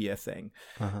gap year thing.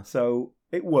 So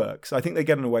it works. I think they're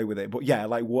getting away with it. But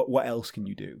what else can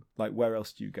you do? Where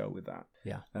else do you go with that?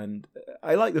 Yeah. And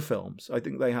I like the films. I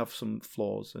think they have some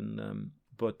flaws,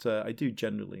 but I do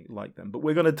generally like them. But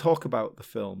we're going to talk about the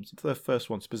films, the first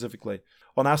one specifically,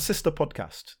 on our sister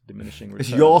podcast, Diminishing Returns.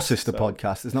 It's your sister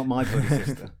podcast. It's not my bloody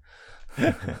sister.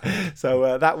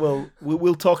 So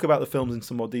we'll talk about the films in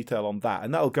some more detail on that,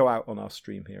 and that'll go out on our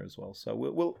stream here as well. So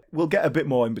we'll get a bit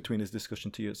more Inbetweeners discussion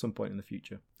to you at some point in the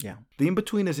future. Yeah, the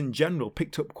Inbetweeners in general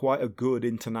picked up quite a good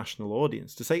international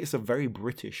audience. To say it's a very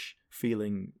British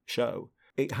feeling show,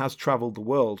 it has travelled the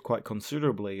world quite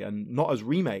considerably, and not as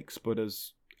remakes, but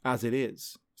as it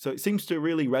is. So it seems to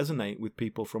really resonate with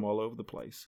people from all over the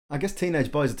place. I guess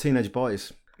teenage boys are teenage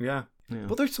boys. Yeah.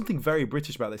 But there's something very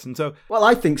British about this, and so well,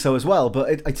 I think so as well.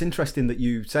 But it's interesting that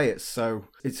you say it. So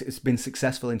it's been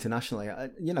successful internationally.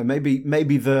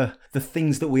 Maybe the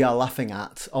things that we are laughing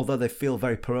at, although they feel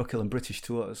very parochial and British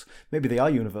to us, maybe they are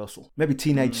universal. Maybe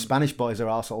teenage Spanish boys are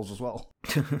arseholes as well.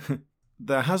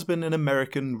 There has been an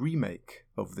American remake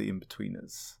of The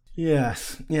Inbetweeners.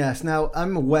 Yes. Now,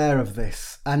 I'm aware of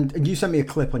this. And you sent me a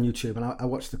clip on YouTube, and I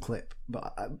watched the clip,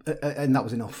 and that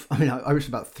was enough. I mean, I watched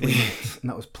about 3 minutes, and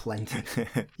that was plenty.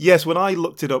 Yes, when I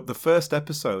looked it up, the first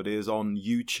episode is on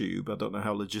YouTube. I don't know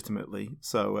how legitimately.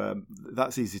 So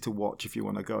that's easy to watch if you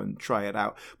want to go and try it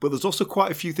out. But there's also quite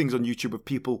a few things on YouTube of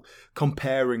people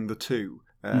comparing the two.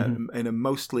 In a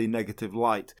mostly negative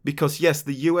light. Because yes,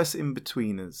 the US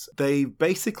Inbetweeners, they've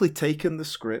basically taken the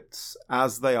scripts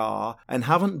as they are and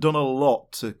haven't done a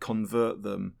lot to convert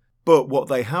them. But what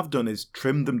they have done is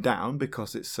trimmed them down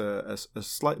because it's a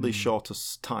slightly shorter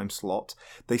time slot.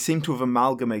 They seem to have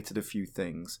amalgamated a few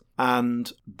things.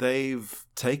 And they've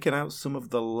taken out some of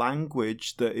the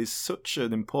language that is such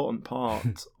an important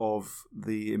part of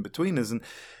the Inbetweeners.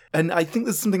 And I think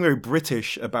there's something very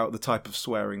British about the type of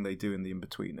swearing they do in the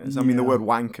Inbetweeners. I mean, the word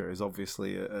wanker is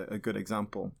obviously a good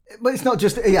example. But it's not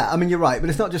just, I mean, you're right, but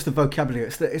it's not just the vocabulary,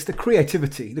 it's the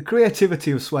creativity. The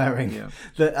creativity of swearing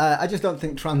that I just don't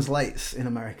think translates in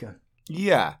America.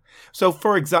 Yeah. So,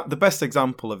 for example, the best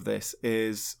example of this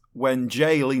is when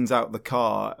Jay leans out the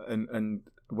car and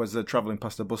was travelling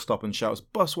past a bus stop and shouts,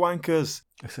 "Bus wankers!"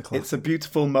 It's a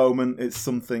beautiful moment. It's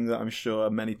something that I'm sure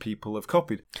many people have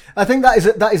copied. I think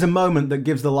that is a moment that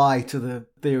gives the lie to the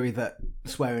theory that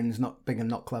swearing is not big and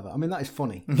not clever. I mean, that is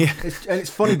funny. Yeah. It's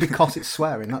funny because it's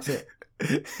swearing, that's it.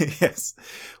 Yes.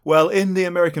 Well, in the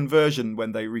American version,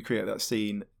 when they recreate that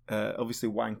scene, obviously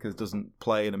wankers doesn't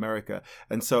play in America.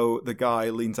 And so the guy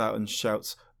leans out and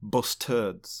shouts, "Bus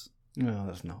turds." No,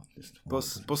 that's not.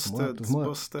 Bus turds.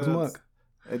 Doesn't work.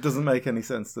 It doesn't make any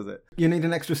sense, does it? You need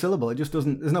an extra syllable. It just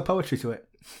doesn't. There's no poetry to it.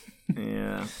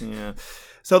 Yeah.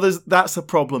 So that's a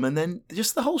problem, and then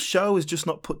just the whole show is just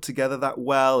not put together that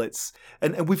well.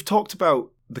 And we've talked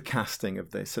about the casting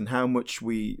of this and how much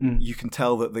you can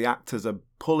tell that the actors are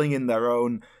pulling in their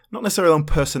own, not necessarily their own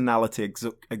personality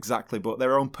exactly, but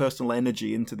their own personal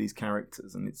energy into these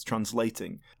characters, and it's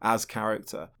translating as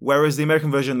character. Whereas the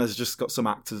American version has just got some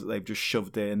actors that they've just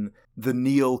shoved in. The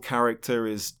Neil character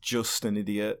is just an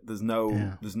idiot. There's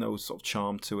no sort of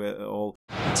charm to it at all.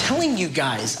 I'm telling you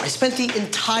guys, I spent the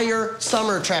entire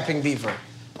summer trapping beaver.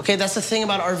 Okay, that's the thing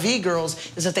about RV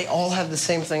girls, is that they all have the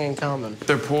same thing in common.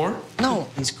 They're poor? No,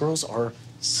 these girls are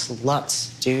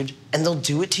sluts, dude. And they'll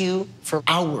do it to you for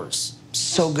hours.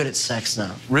 So good at sex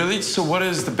now. Really? So what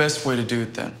is the best way to do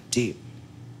it then? Deep.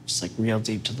 Just like real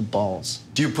deep to the balls.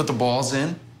 Do you put the balls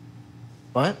in?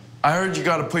 What? I heard you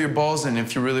gotta put your balls in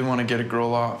if you really want to get a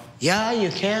girl off. Yeah, you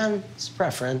can. It's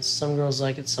preference. Some girls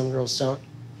like it, some girls don't.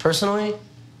 Personally,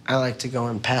 I like to go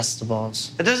in past the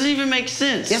balls. It doesn't even make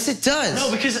sense. Yes, it does.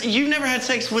 No, because you've never had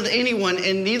sex with anyone,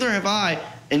 and neither have I,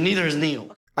 and neither has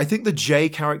Neil. I think the Jay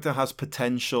character has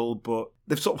potential, but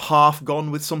they've sort of half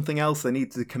gone with something else. They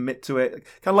need to commit to it.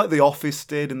 Kind of like The Office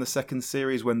did in the second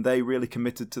series when they really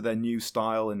committed to their new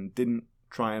style and didn't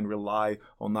try and rely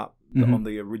on that on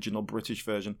the original British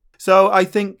version. So I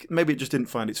think maybe it just didn't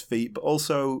find its feet, but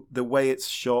also the way it's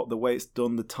shot, the way it's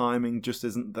done, the timing just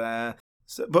isn't there.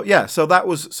 So that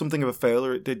was something of a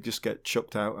failure. It did just get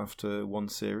chucked out after one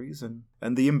series, and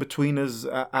the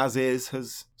In-Betweeners, as is,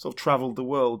 has sort of travelled the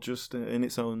world just in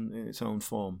its own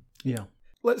form. Yeah.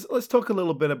 Let's talk a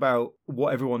little bit about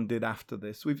what everyone did after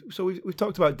this. We've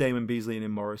talked about Damon Beasley and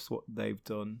Im Morris, what they've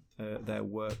done, their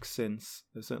work since,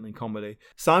 certainly in comedy.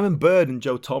 Simon Bird and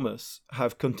Joe Thomas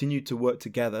have continued to work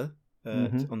together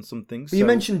on some things. You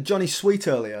mentioned Johnny Sweet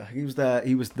earlier. He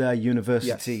was their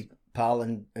university pal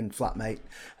and flatmate,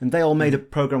 and they all made a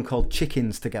program called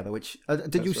Chickens together. Which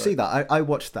did you see that? I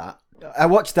watched that. I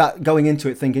watched that going into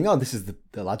it, thinking, "Oh, this is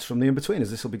the lads from the In-Betweeners.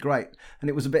 This will be great." And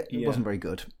it was it wasn't very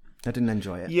good. I didn't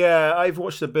enjoy it. Yeah, I've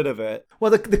watched a bit of it. Well,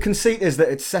 the conceit is that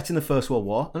it's set in the First World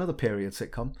War, another period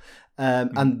sitcom,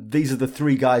 and these are the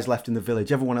three guys left in the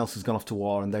village. Everyone else has gone off to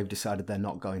war, and they've decided they're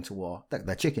not going to war.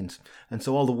 They're chickens, and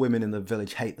so all the women in the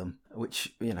village hate them,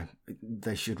 which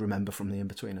they should remember from the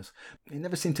In-Betweeners. It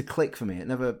never seemed to click for me. I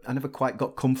never quite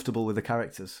got comfortable with the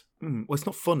characters. Well, it's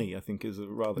not funny, I think, is a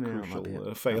rather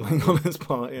crucial failing on his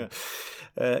part.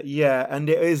 Yeah, and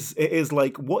it is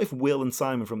like, what if Will and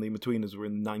Simon from the In-Betweeners were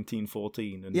in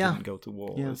 1914 and didn't go to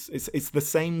war? Yeah. It's the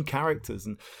same characters,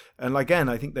 and again,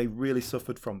 I think they really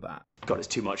suffered from that. God, it's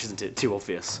too much, isn't it? Too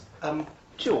obvious.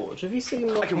 George, have you seen...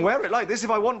 I can wear it like this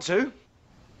if I want to.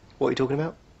 What are you talking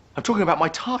about? I'm talking about my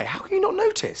tie. How can you not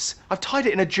notice? I've tied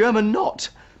it in a German knot.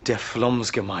 Der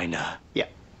Flomsgemeiner. Yeah.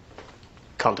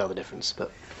 Can't tell the difference,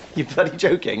 but... You're bloody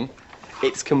joking?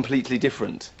 It's completely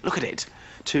different. Look at it.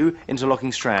 2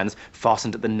 interlocking strands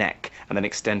fastened at the neck and then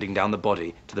extending down the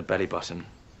body to the belly button.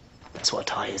 That's what a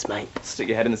tie is, mate. Stick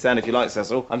your head in the sand if you like,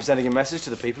 Cecil. I'm sending a message to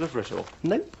the people of Writtle.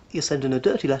 Nope, you're sending a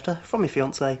dirty letter from your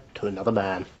fiancé to another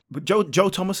man. But Joe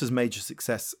Thomas's major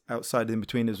success outside the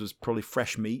In-Betweeners was probably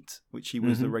Fresh Meat, which he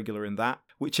was the regular in that,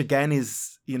 which again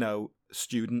is,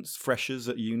 students, freshers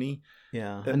at uni.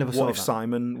 Yeah, I never saw What if that.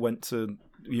 Simon went to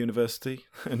university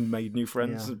and made new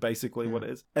friends, is basically what it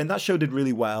is. And that show did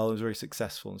really well. It was very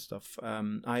successful and stuff.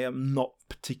 I am not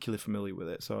particularly familiar with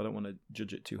it, so I don't want to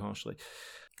judge it too harshly.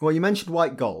 Well, you mentioned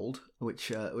White Gold, which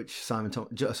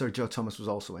Joe Thomas was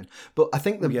also in. But I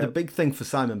think the big thing for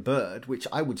Simon Bird, which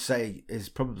I would say is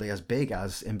probably as big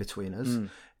as In-Betweeners,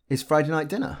 is Friday Night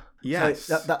Dinner. Yes.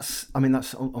 So that's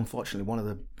unfortunately one of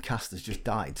the cast has just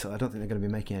died, so I don't think they're going to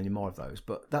be making any more of those.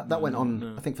 But that went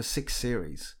on, I think, for 6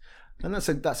 series. And that's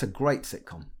a great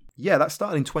sitcom. Yeah, that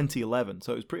started in 2011,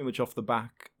 so it was pretty much off the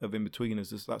back of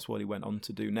In-Betweeners. That's what he went on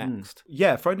to do next.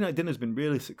 Yeah, Friday Night Dinner's been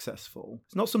really successful.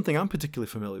 It's not something I'm particularly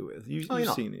familiar with. You've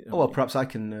seen it. Oh, well, perhaps I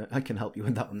can help you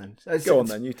with that one then. Go on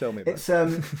then, you tell me about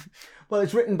it.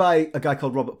 It's written by a guy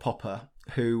called Robert Popper,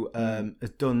 who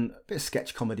has done a bit of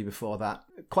sketch comedy before that.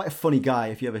 Quite a funny guy.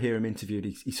 If you ever hear him interviewed,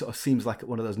 he sort of seems like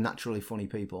one of those naturally funny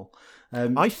people.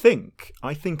 I think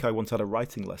I once had a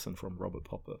writing lesson from Robert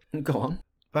Popper. Go on.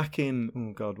 Back in,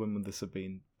 when would this have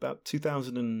been? About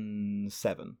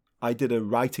 2007. I did a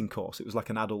writing course. It was like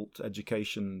an adult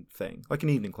education thing, like an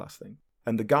evening class thing.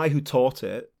 And the guy who taught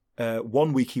it,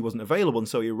 1 week he wasn't available, and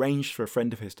so he arranged for a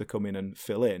friend of his to come in and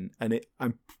fill in. And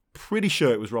I'm pretty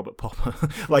sure it was Robert Popper.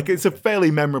 Like, it's a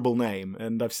fairly memorable name,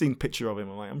 and I've seen a picture of him.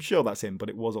 I'm sure that's him, but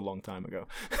it was a long time ago.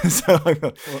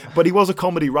 But he was a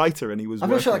comedy writer, and he was. I'm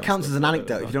not sure that counts as an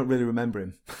anecdote if you don't really remember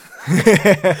him.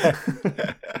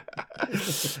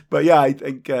 But yeah, I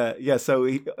think So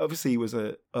he was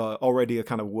already a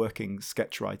kind of working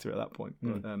sketch writer at that point.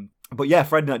 But yeah,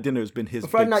 Friday Night Dinner has been his.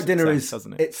 Friday Night Dinner success,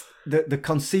 hasn't it? It's the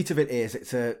conceit of it is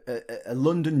it's a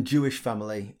London Jewish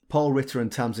family. Paul Ritter and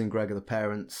Tamsin Gregg are the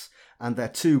parents, and their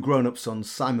two grown-up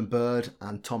sons, Simon Bird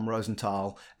and Tom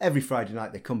Rosenthal. Every Friday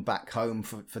night they come back home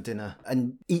for dinner,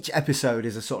 and each episode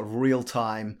is a sort of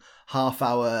real-time half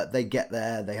hour. They get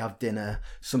there, they have dinner,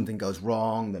 something goes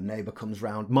wrong, the neighbour comes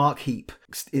round. Mark Heap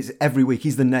is every week.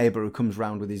 He's the neighbour who comes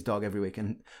round with his dog every week,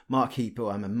 and Mark Heap, who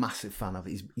I'm a massive fan of,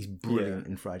 he's brilliant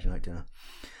in Friday Night Dinner.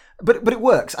 But it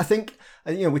works. I think,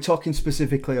 we're talking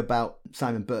specifically about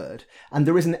Simon Bird, and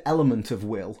there is an element of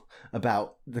Will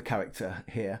about the character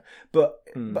here. But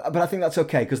I think that's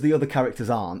okay, because the other characters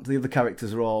aren't. The other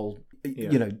characters are all,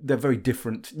 they're very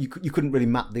different. You couldn't really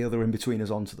map the other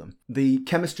in-betweeners onto them. The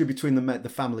chemistry between the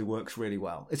family works really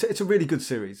well. It's a really good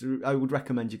series. I would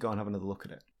recommend you go and have another look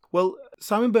at it. Well,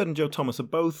 Simon Bird and Joe Thomas are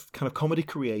both kind of comedy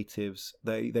creatives.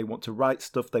 They want to write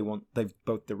stuff. They've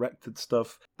both directed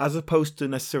stuff, as opposed to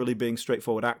necessarily being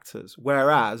straightforward actors.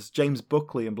 Whereas James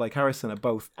Buckley and Blake Harrison are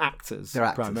both actors, They're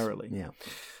actors primarily. Yeah.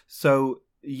 So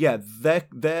yeah, their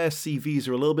CVs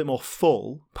are a little bit more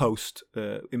full post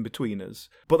In-Betweeners,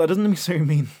 but that doesn't necessarily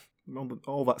mean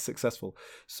all that successful.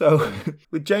 So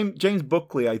with James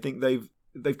Buckley, I think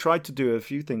they've tried to do a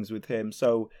few things with him.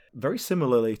 So very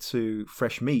similarly to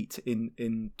Fresh Meat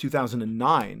in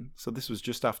 2009. So this was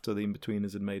just after the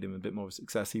In-Betweeners had made him a bit more of a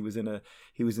success. He was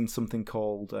in something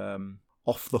called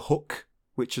Off the Hook,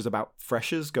 which is about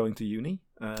freshers going to uni.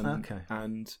 Okay.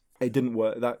 And it didn't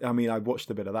work. I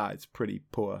watched a bit of that. It's pretty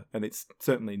poor, and it's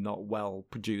certainly not well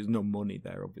produced. No money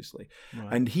there, obviously.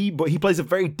 Right. And he plays a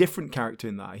very different character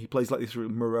in that. He plays like this sort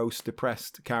of morose,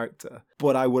 depressed character.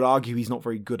 But I would argue he's not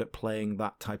very good at playing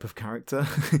that type of character.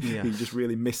 Yeah. He's just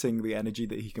really missing the energy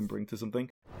that he can bring to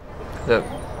something. Look,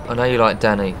 I know you like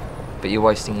Danny, but you're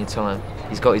wasting your time.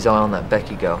 He's got his eye on that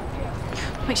Becky girl.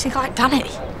 What makes you think I like Danny?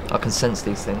 I can sense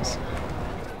these things.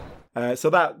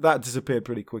 So that disappeared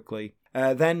pretty quickly.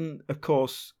 Then, of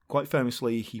course, quite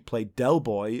famously, he played Del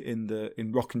Boy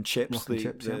in Rock and Chips,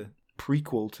 the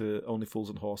prequel to Only Fools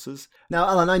and Horses. Now,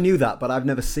 Alan, I knew that, but I've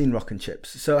never seen Rock and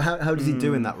Chips. So how does he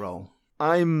do in that role?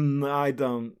 I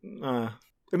don't...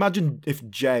 imagine if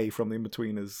Jay from The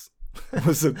In-Betweeners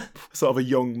was a sort of a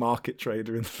young market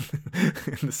trader in the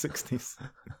 60s.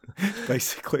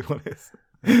 Basically what it is.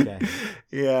 Okay.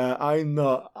 Yeah,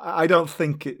 I don't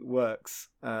think it works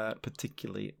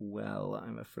particularly well,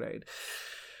 I'm afraid.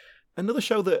 Another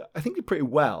show that I think did pretty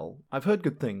well, I've heard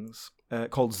good things,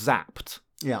 called Zapped.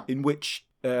 Yeah. In which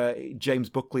James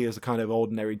Buckley is a kind of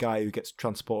ordinary guy who gets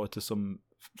transported to some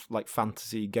like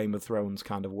fantasy Game of Thrones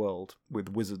kind of world with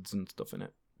wizards and stuff in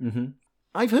it. Mm-hmm.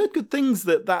 I've heard good things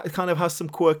that kind of has some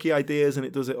quirky ideas and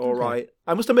it does it all right.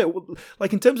 I must admit,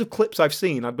 like in terms of clips I've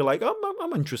seen, I'd be like,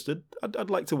 I'm interested. I'd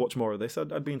like to watch more of this.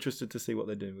 I'd be interested to see what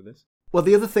they're doing with this. Well,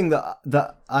 the other thing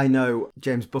that I know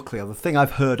James Buckley, or the thing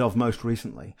I've heard of most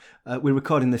recently, we're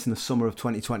recording this in the summer of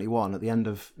 2021, at the end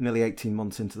of nearly 18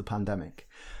 months into the pandemic.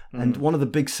 And one of the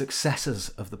big successes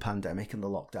of the pandemic and the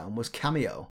lockdown was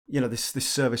Cameo. You know, this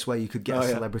service where you could get a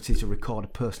celebrity to record a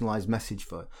personalised message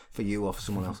for you or for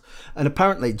someone else. And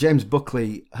apparently James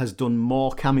Buckley has done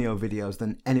more Cameo videos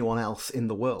than anyone else in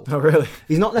the world. Oh, really?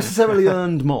 He's not necessarily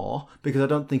earned more, because I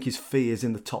don't think his fee is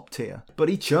in the top tier. But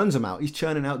he churns them out. He's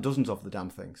churning out dozens of the damn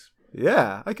things.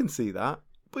 Yeah, I can see that.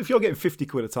 But if you're getting 50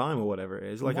 quid a time or whatever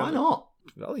it is... why not?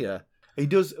 Well, yeah. He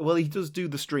does do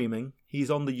the streaming. He's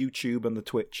on the YouTube and the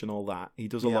Twitch and all that. He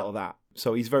does a lot of that.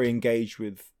 So he's very engaged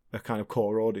with a kind of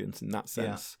core audience in that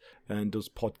sense, and does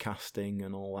podcasting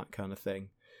and all that kind of thing.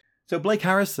 So Blake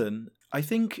Harrison, I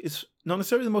think, is not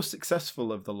necessarily the most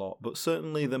successful of the lot, but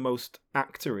certainly the most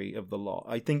actory of the lot.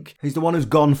 I think he's the one who's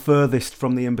gone furthest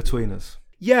from the In-Betweeners.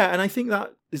 Yeah, and I think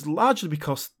that is largely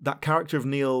because that character of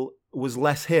Neil was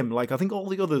less him. Like, I think all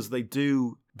the others,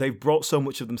 they've brought so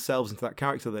much of themselves into that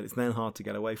character that it's then hard to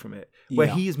get away from it. Where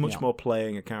he is much more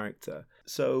playing a character.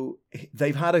 So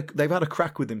they've had a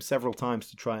crack with him several times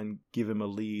to try and give him a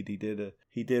lead.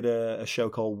 He did a show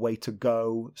called Way to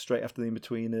Go straight after The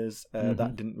Inbetweeners.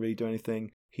 That didn't really do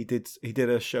anything. He did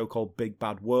a show called Big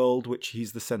Bad World, which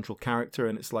he's the central character,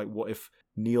 and it's like, what if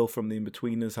Neil from The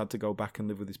Inbetweeners had to go back and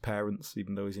live with his parents,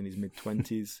 even though he's in his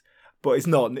mid-20s? But it's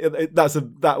not.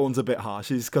 That one's a bit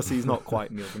harsh. It's because he's not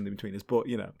quite Neil from The Inbetweeners. But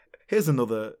here's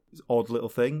another odd little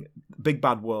thing: Big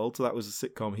Bad World. So that was a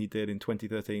sitcom he did in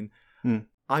 2013.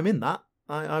 I'm in that.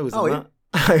 I was in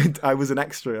that. I was an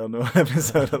extra on an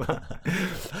episode of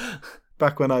that.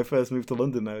 Back when I first moved to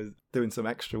London, I was doing some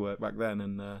extra work back then,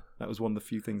 and that was one of the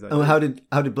few things I did.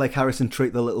 How did Blake Harrison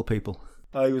treat the little people?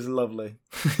 Oh, he was lovely.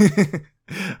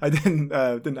 I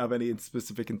didn't have any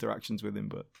specific interactions with him,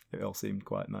 but it all seemed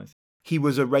quite nice. He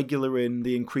was a regular in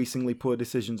The Increasingly Poor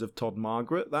Decisions of Todd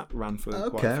Margaret. That ran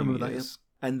for quite a few years.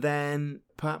 And then,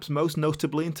 perhaps most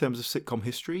notably in terms of sitcom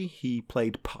history, he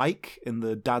played Pike in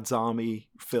the Dad's Army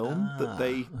film that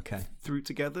they threw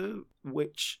together,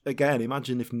 which, again,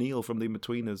 imagine if Neil from The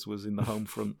Inbetweeners was in the home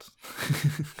front.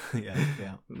 Yeah.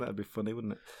 That'd be funny,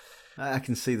 wouldn't it? I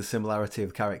can see the similarity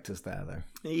of characters there,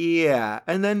 though. Yeah,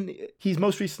 and then he's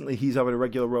having a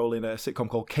regular role in a sitcom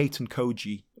called Kate and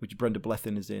Koji, which Brenda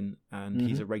Blethyn is in, and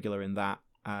he's a regular in that.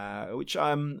 Which I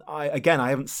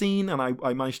haven't seen, and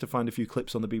I managed to find a few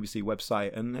clips on the BBC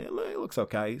website, and it looks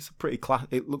okay. It's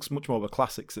it looks much more of a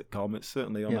classic sitcom. It's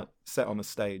certainly set on a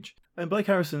stage. And Blake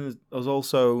Harrison has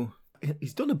also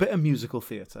he's done a bit of musical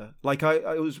theatre. Like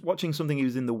I was watching something. He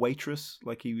was in The Waitress,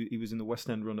 like he was in the West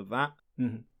End run of that,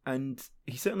 and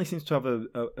he certainly seems to have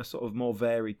a sort of more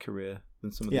varied career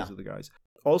than some of these other guys.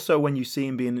 Also, when you see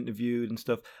him being interviewed and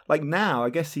stuff, like now, I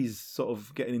guess he's sort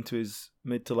of getting into his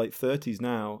mid to late 30s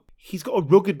now. He's got a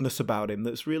ruggedness about him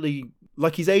that's really,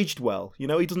 like, he's aged well. He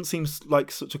doesn't seem like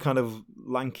such a kind of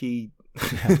lanky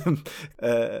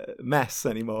mess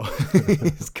anymore.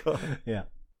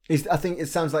 I think it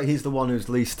sounds like he's the one who's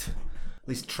least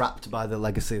trapped by the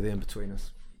legacy of The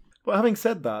Inbetweeners. But having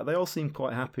said that, they all seem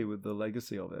quite happy with the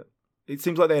legacy of it. It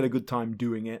seems like they had a good time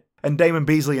doing it. And Damon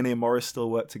Beasley and Ian Morris still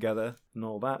work together and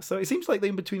all that. So it seems like The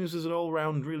Inbetweeners was an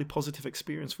all-round really positive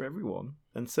experience for everyone,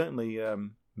 and certainly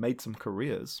made some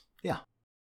careers. Yeah.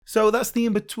 So that's The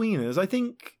Inbetweeners. I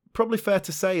think probably fair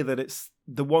to say that it's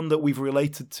the one that we've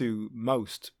related to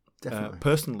most,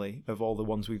 personally, of all the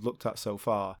ones we've looked at so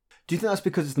far. Do you think that's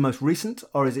because it's the most recent,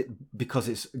 or is it because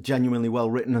it's genuinely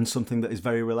well-written and something that is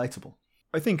very relatable?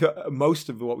 I think most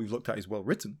of what we've looked at is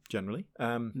well-written, generally.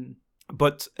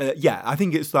 But I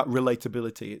think it's that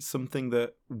relatability. It's something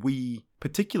that we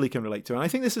particularly can relate to. And I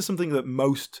think this is something that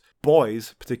most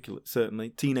boys, particularly, certainly,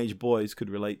 teenage boys could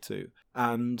relate to.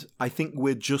 And I think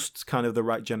we're just kind of the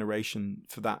right generation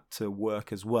for that to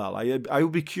work as well. I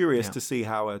would be curious to see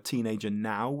how a teenager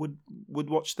now would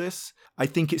watch this. I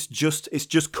think it's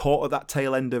just caught at that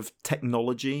tail end of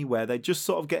technology where they're just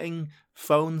sort of getting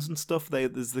phones and stuff.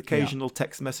 There's the occasional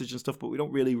text message and stuff, but we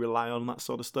don't really rely on that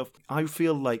sort of stuff. I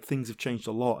feel like things have changed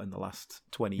a lot in the last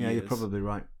 20 years. Yeah, you're probably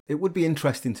right. It would be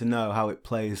interesting to know how it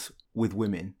plays with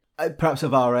women. Perhaps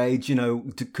of our age,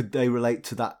 could they relate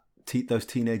to that those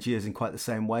teenage years in quite the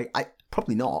same way?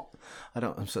 Probably not.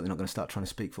 I'm certainly not going to start trying to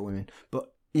speak for women.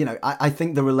 But, I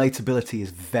think the relatability is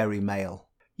very male.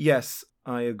 Yes,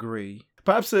 I agree.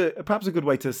 Perhaps a good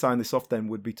way to sign this off then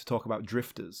would be to talk about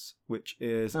Drifters, which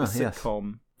is a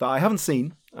sitcom that I haven't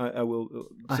seen. I will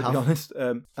be honest.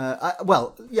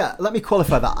 Let me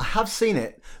qualify that. I have seen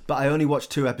it, but I only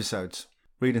watched 2 episodes.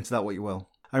 Read into that what you will.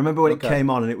 I remember when it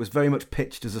came on, and it was very much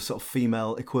pitched as a sort of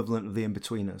female equivalent of The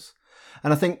Inbetweeners.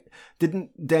 And I think,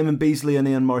 didn't Damon Beasley and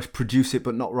Ian Morris produce it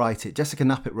but not write it? Jessica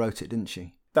Knappett wrote it, didn't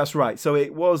she? That's right. So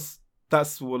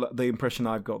that's the impression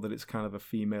I've got, that it's kind of a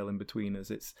female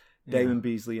Inbetweeners. It's Damon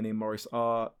Beasley and Ian Morris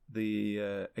are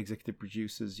the executive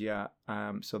producers,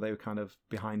 so they were kind of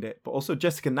behind it. But also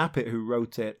Jessica Knappett, who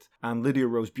wrote it, and Lydia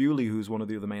Rose Bewley, who's one of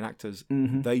the other main actors,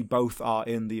 they both are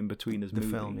in the Inbetweeners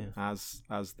movie film, as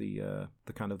the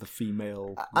kind of the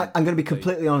female. I'm going to be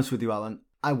completely honest with you, Alan.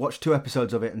 I watched 2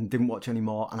 episodes of it and didn't watch any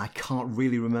more, and I can't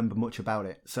really remember much about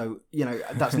it. So,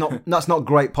 that's not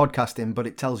great podcasting, but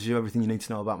it tells you everything you need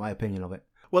to know about my opinion of it.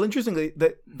 Well, interestingly,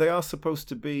 they are supposed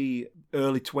to be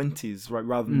early 20s, right,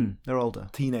 rather than they're older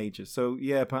teenagers. So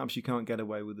perhaps you can't get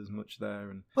away with as much there.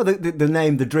 And well, the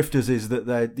name The Drifters is that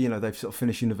they've sort of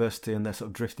finished university and they're sort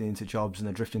of drifting into jobs and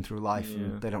they're drifting through life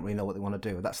and they don't really know what they want to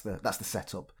do. That's the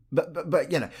setup.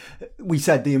 But we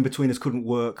said The Inbetweeners couldn't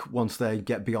work once they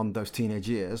get beyond those teenage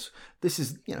years. This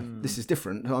is this is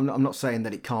different. I'm not saying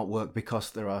that it can't work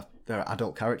because there are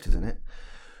adult characters in it.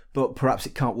 But perhaps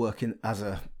it can't work as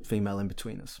a female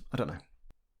Inbetweeners. I don't know.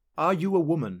 Are you a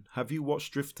woman? Have you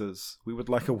watched Drifters? We would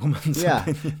like a woman's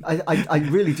opinion. I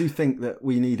really do think that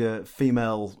we need a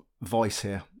female voice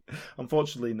here.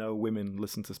 Unfortunately, no women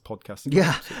listen to this podcast.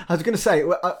 Yeah, I was going to say,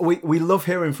 we love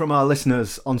hearing from our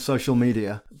listeners on social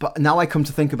media, but now I come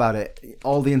to think about it,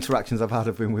 all the interactions I've had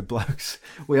have been with blokes.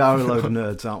 We are a load of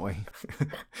nerds, aren't we?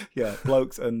 Yeah,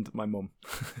 blokes and my mum.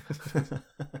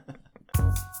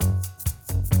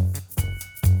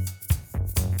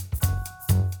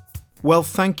 Well,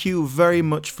 thank you very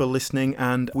much for listening,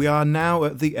 and we are now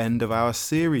at the end of our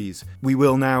series. We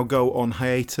will now go on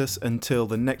hiatus until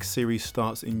the next series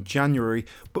starts in January,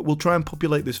 but we'll try and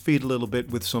populate this feed a little bit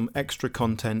with some extra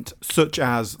content, such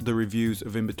as the reviews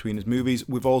of In-Betweeners movies.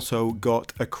 We've also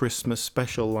got a Christmas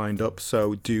special lined up,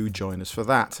 so do join us for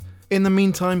that. In the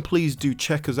meantime, please do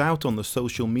check us out on the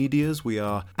social medias. We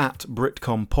are at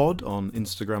BritcomPod on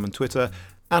Instagram and Twitter.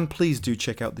 And please do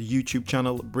check out the YouTube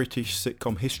channel, British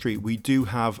Sitcom History. We do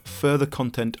have further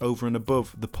content over and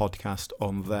above the podcast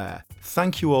on there.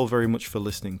 Thank you all very much for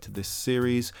listening to this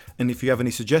series. And if you have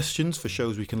any suggestions for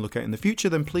shows we can look at in the future,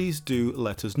 then please do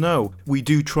let us know. We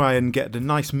do try and get a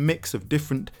nice mix of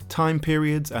different time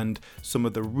periods and some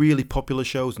of the really popular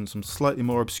shows and some slightly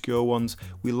more obscure ones.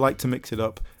 We like to mix it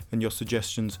up, and your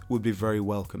suggestions would be very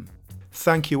welcome.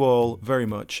 Thank you all very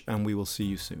much, and we will see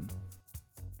you soon.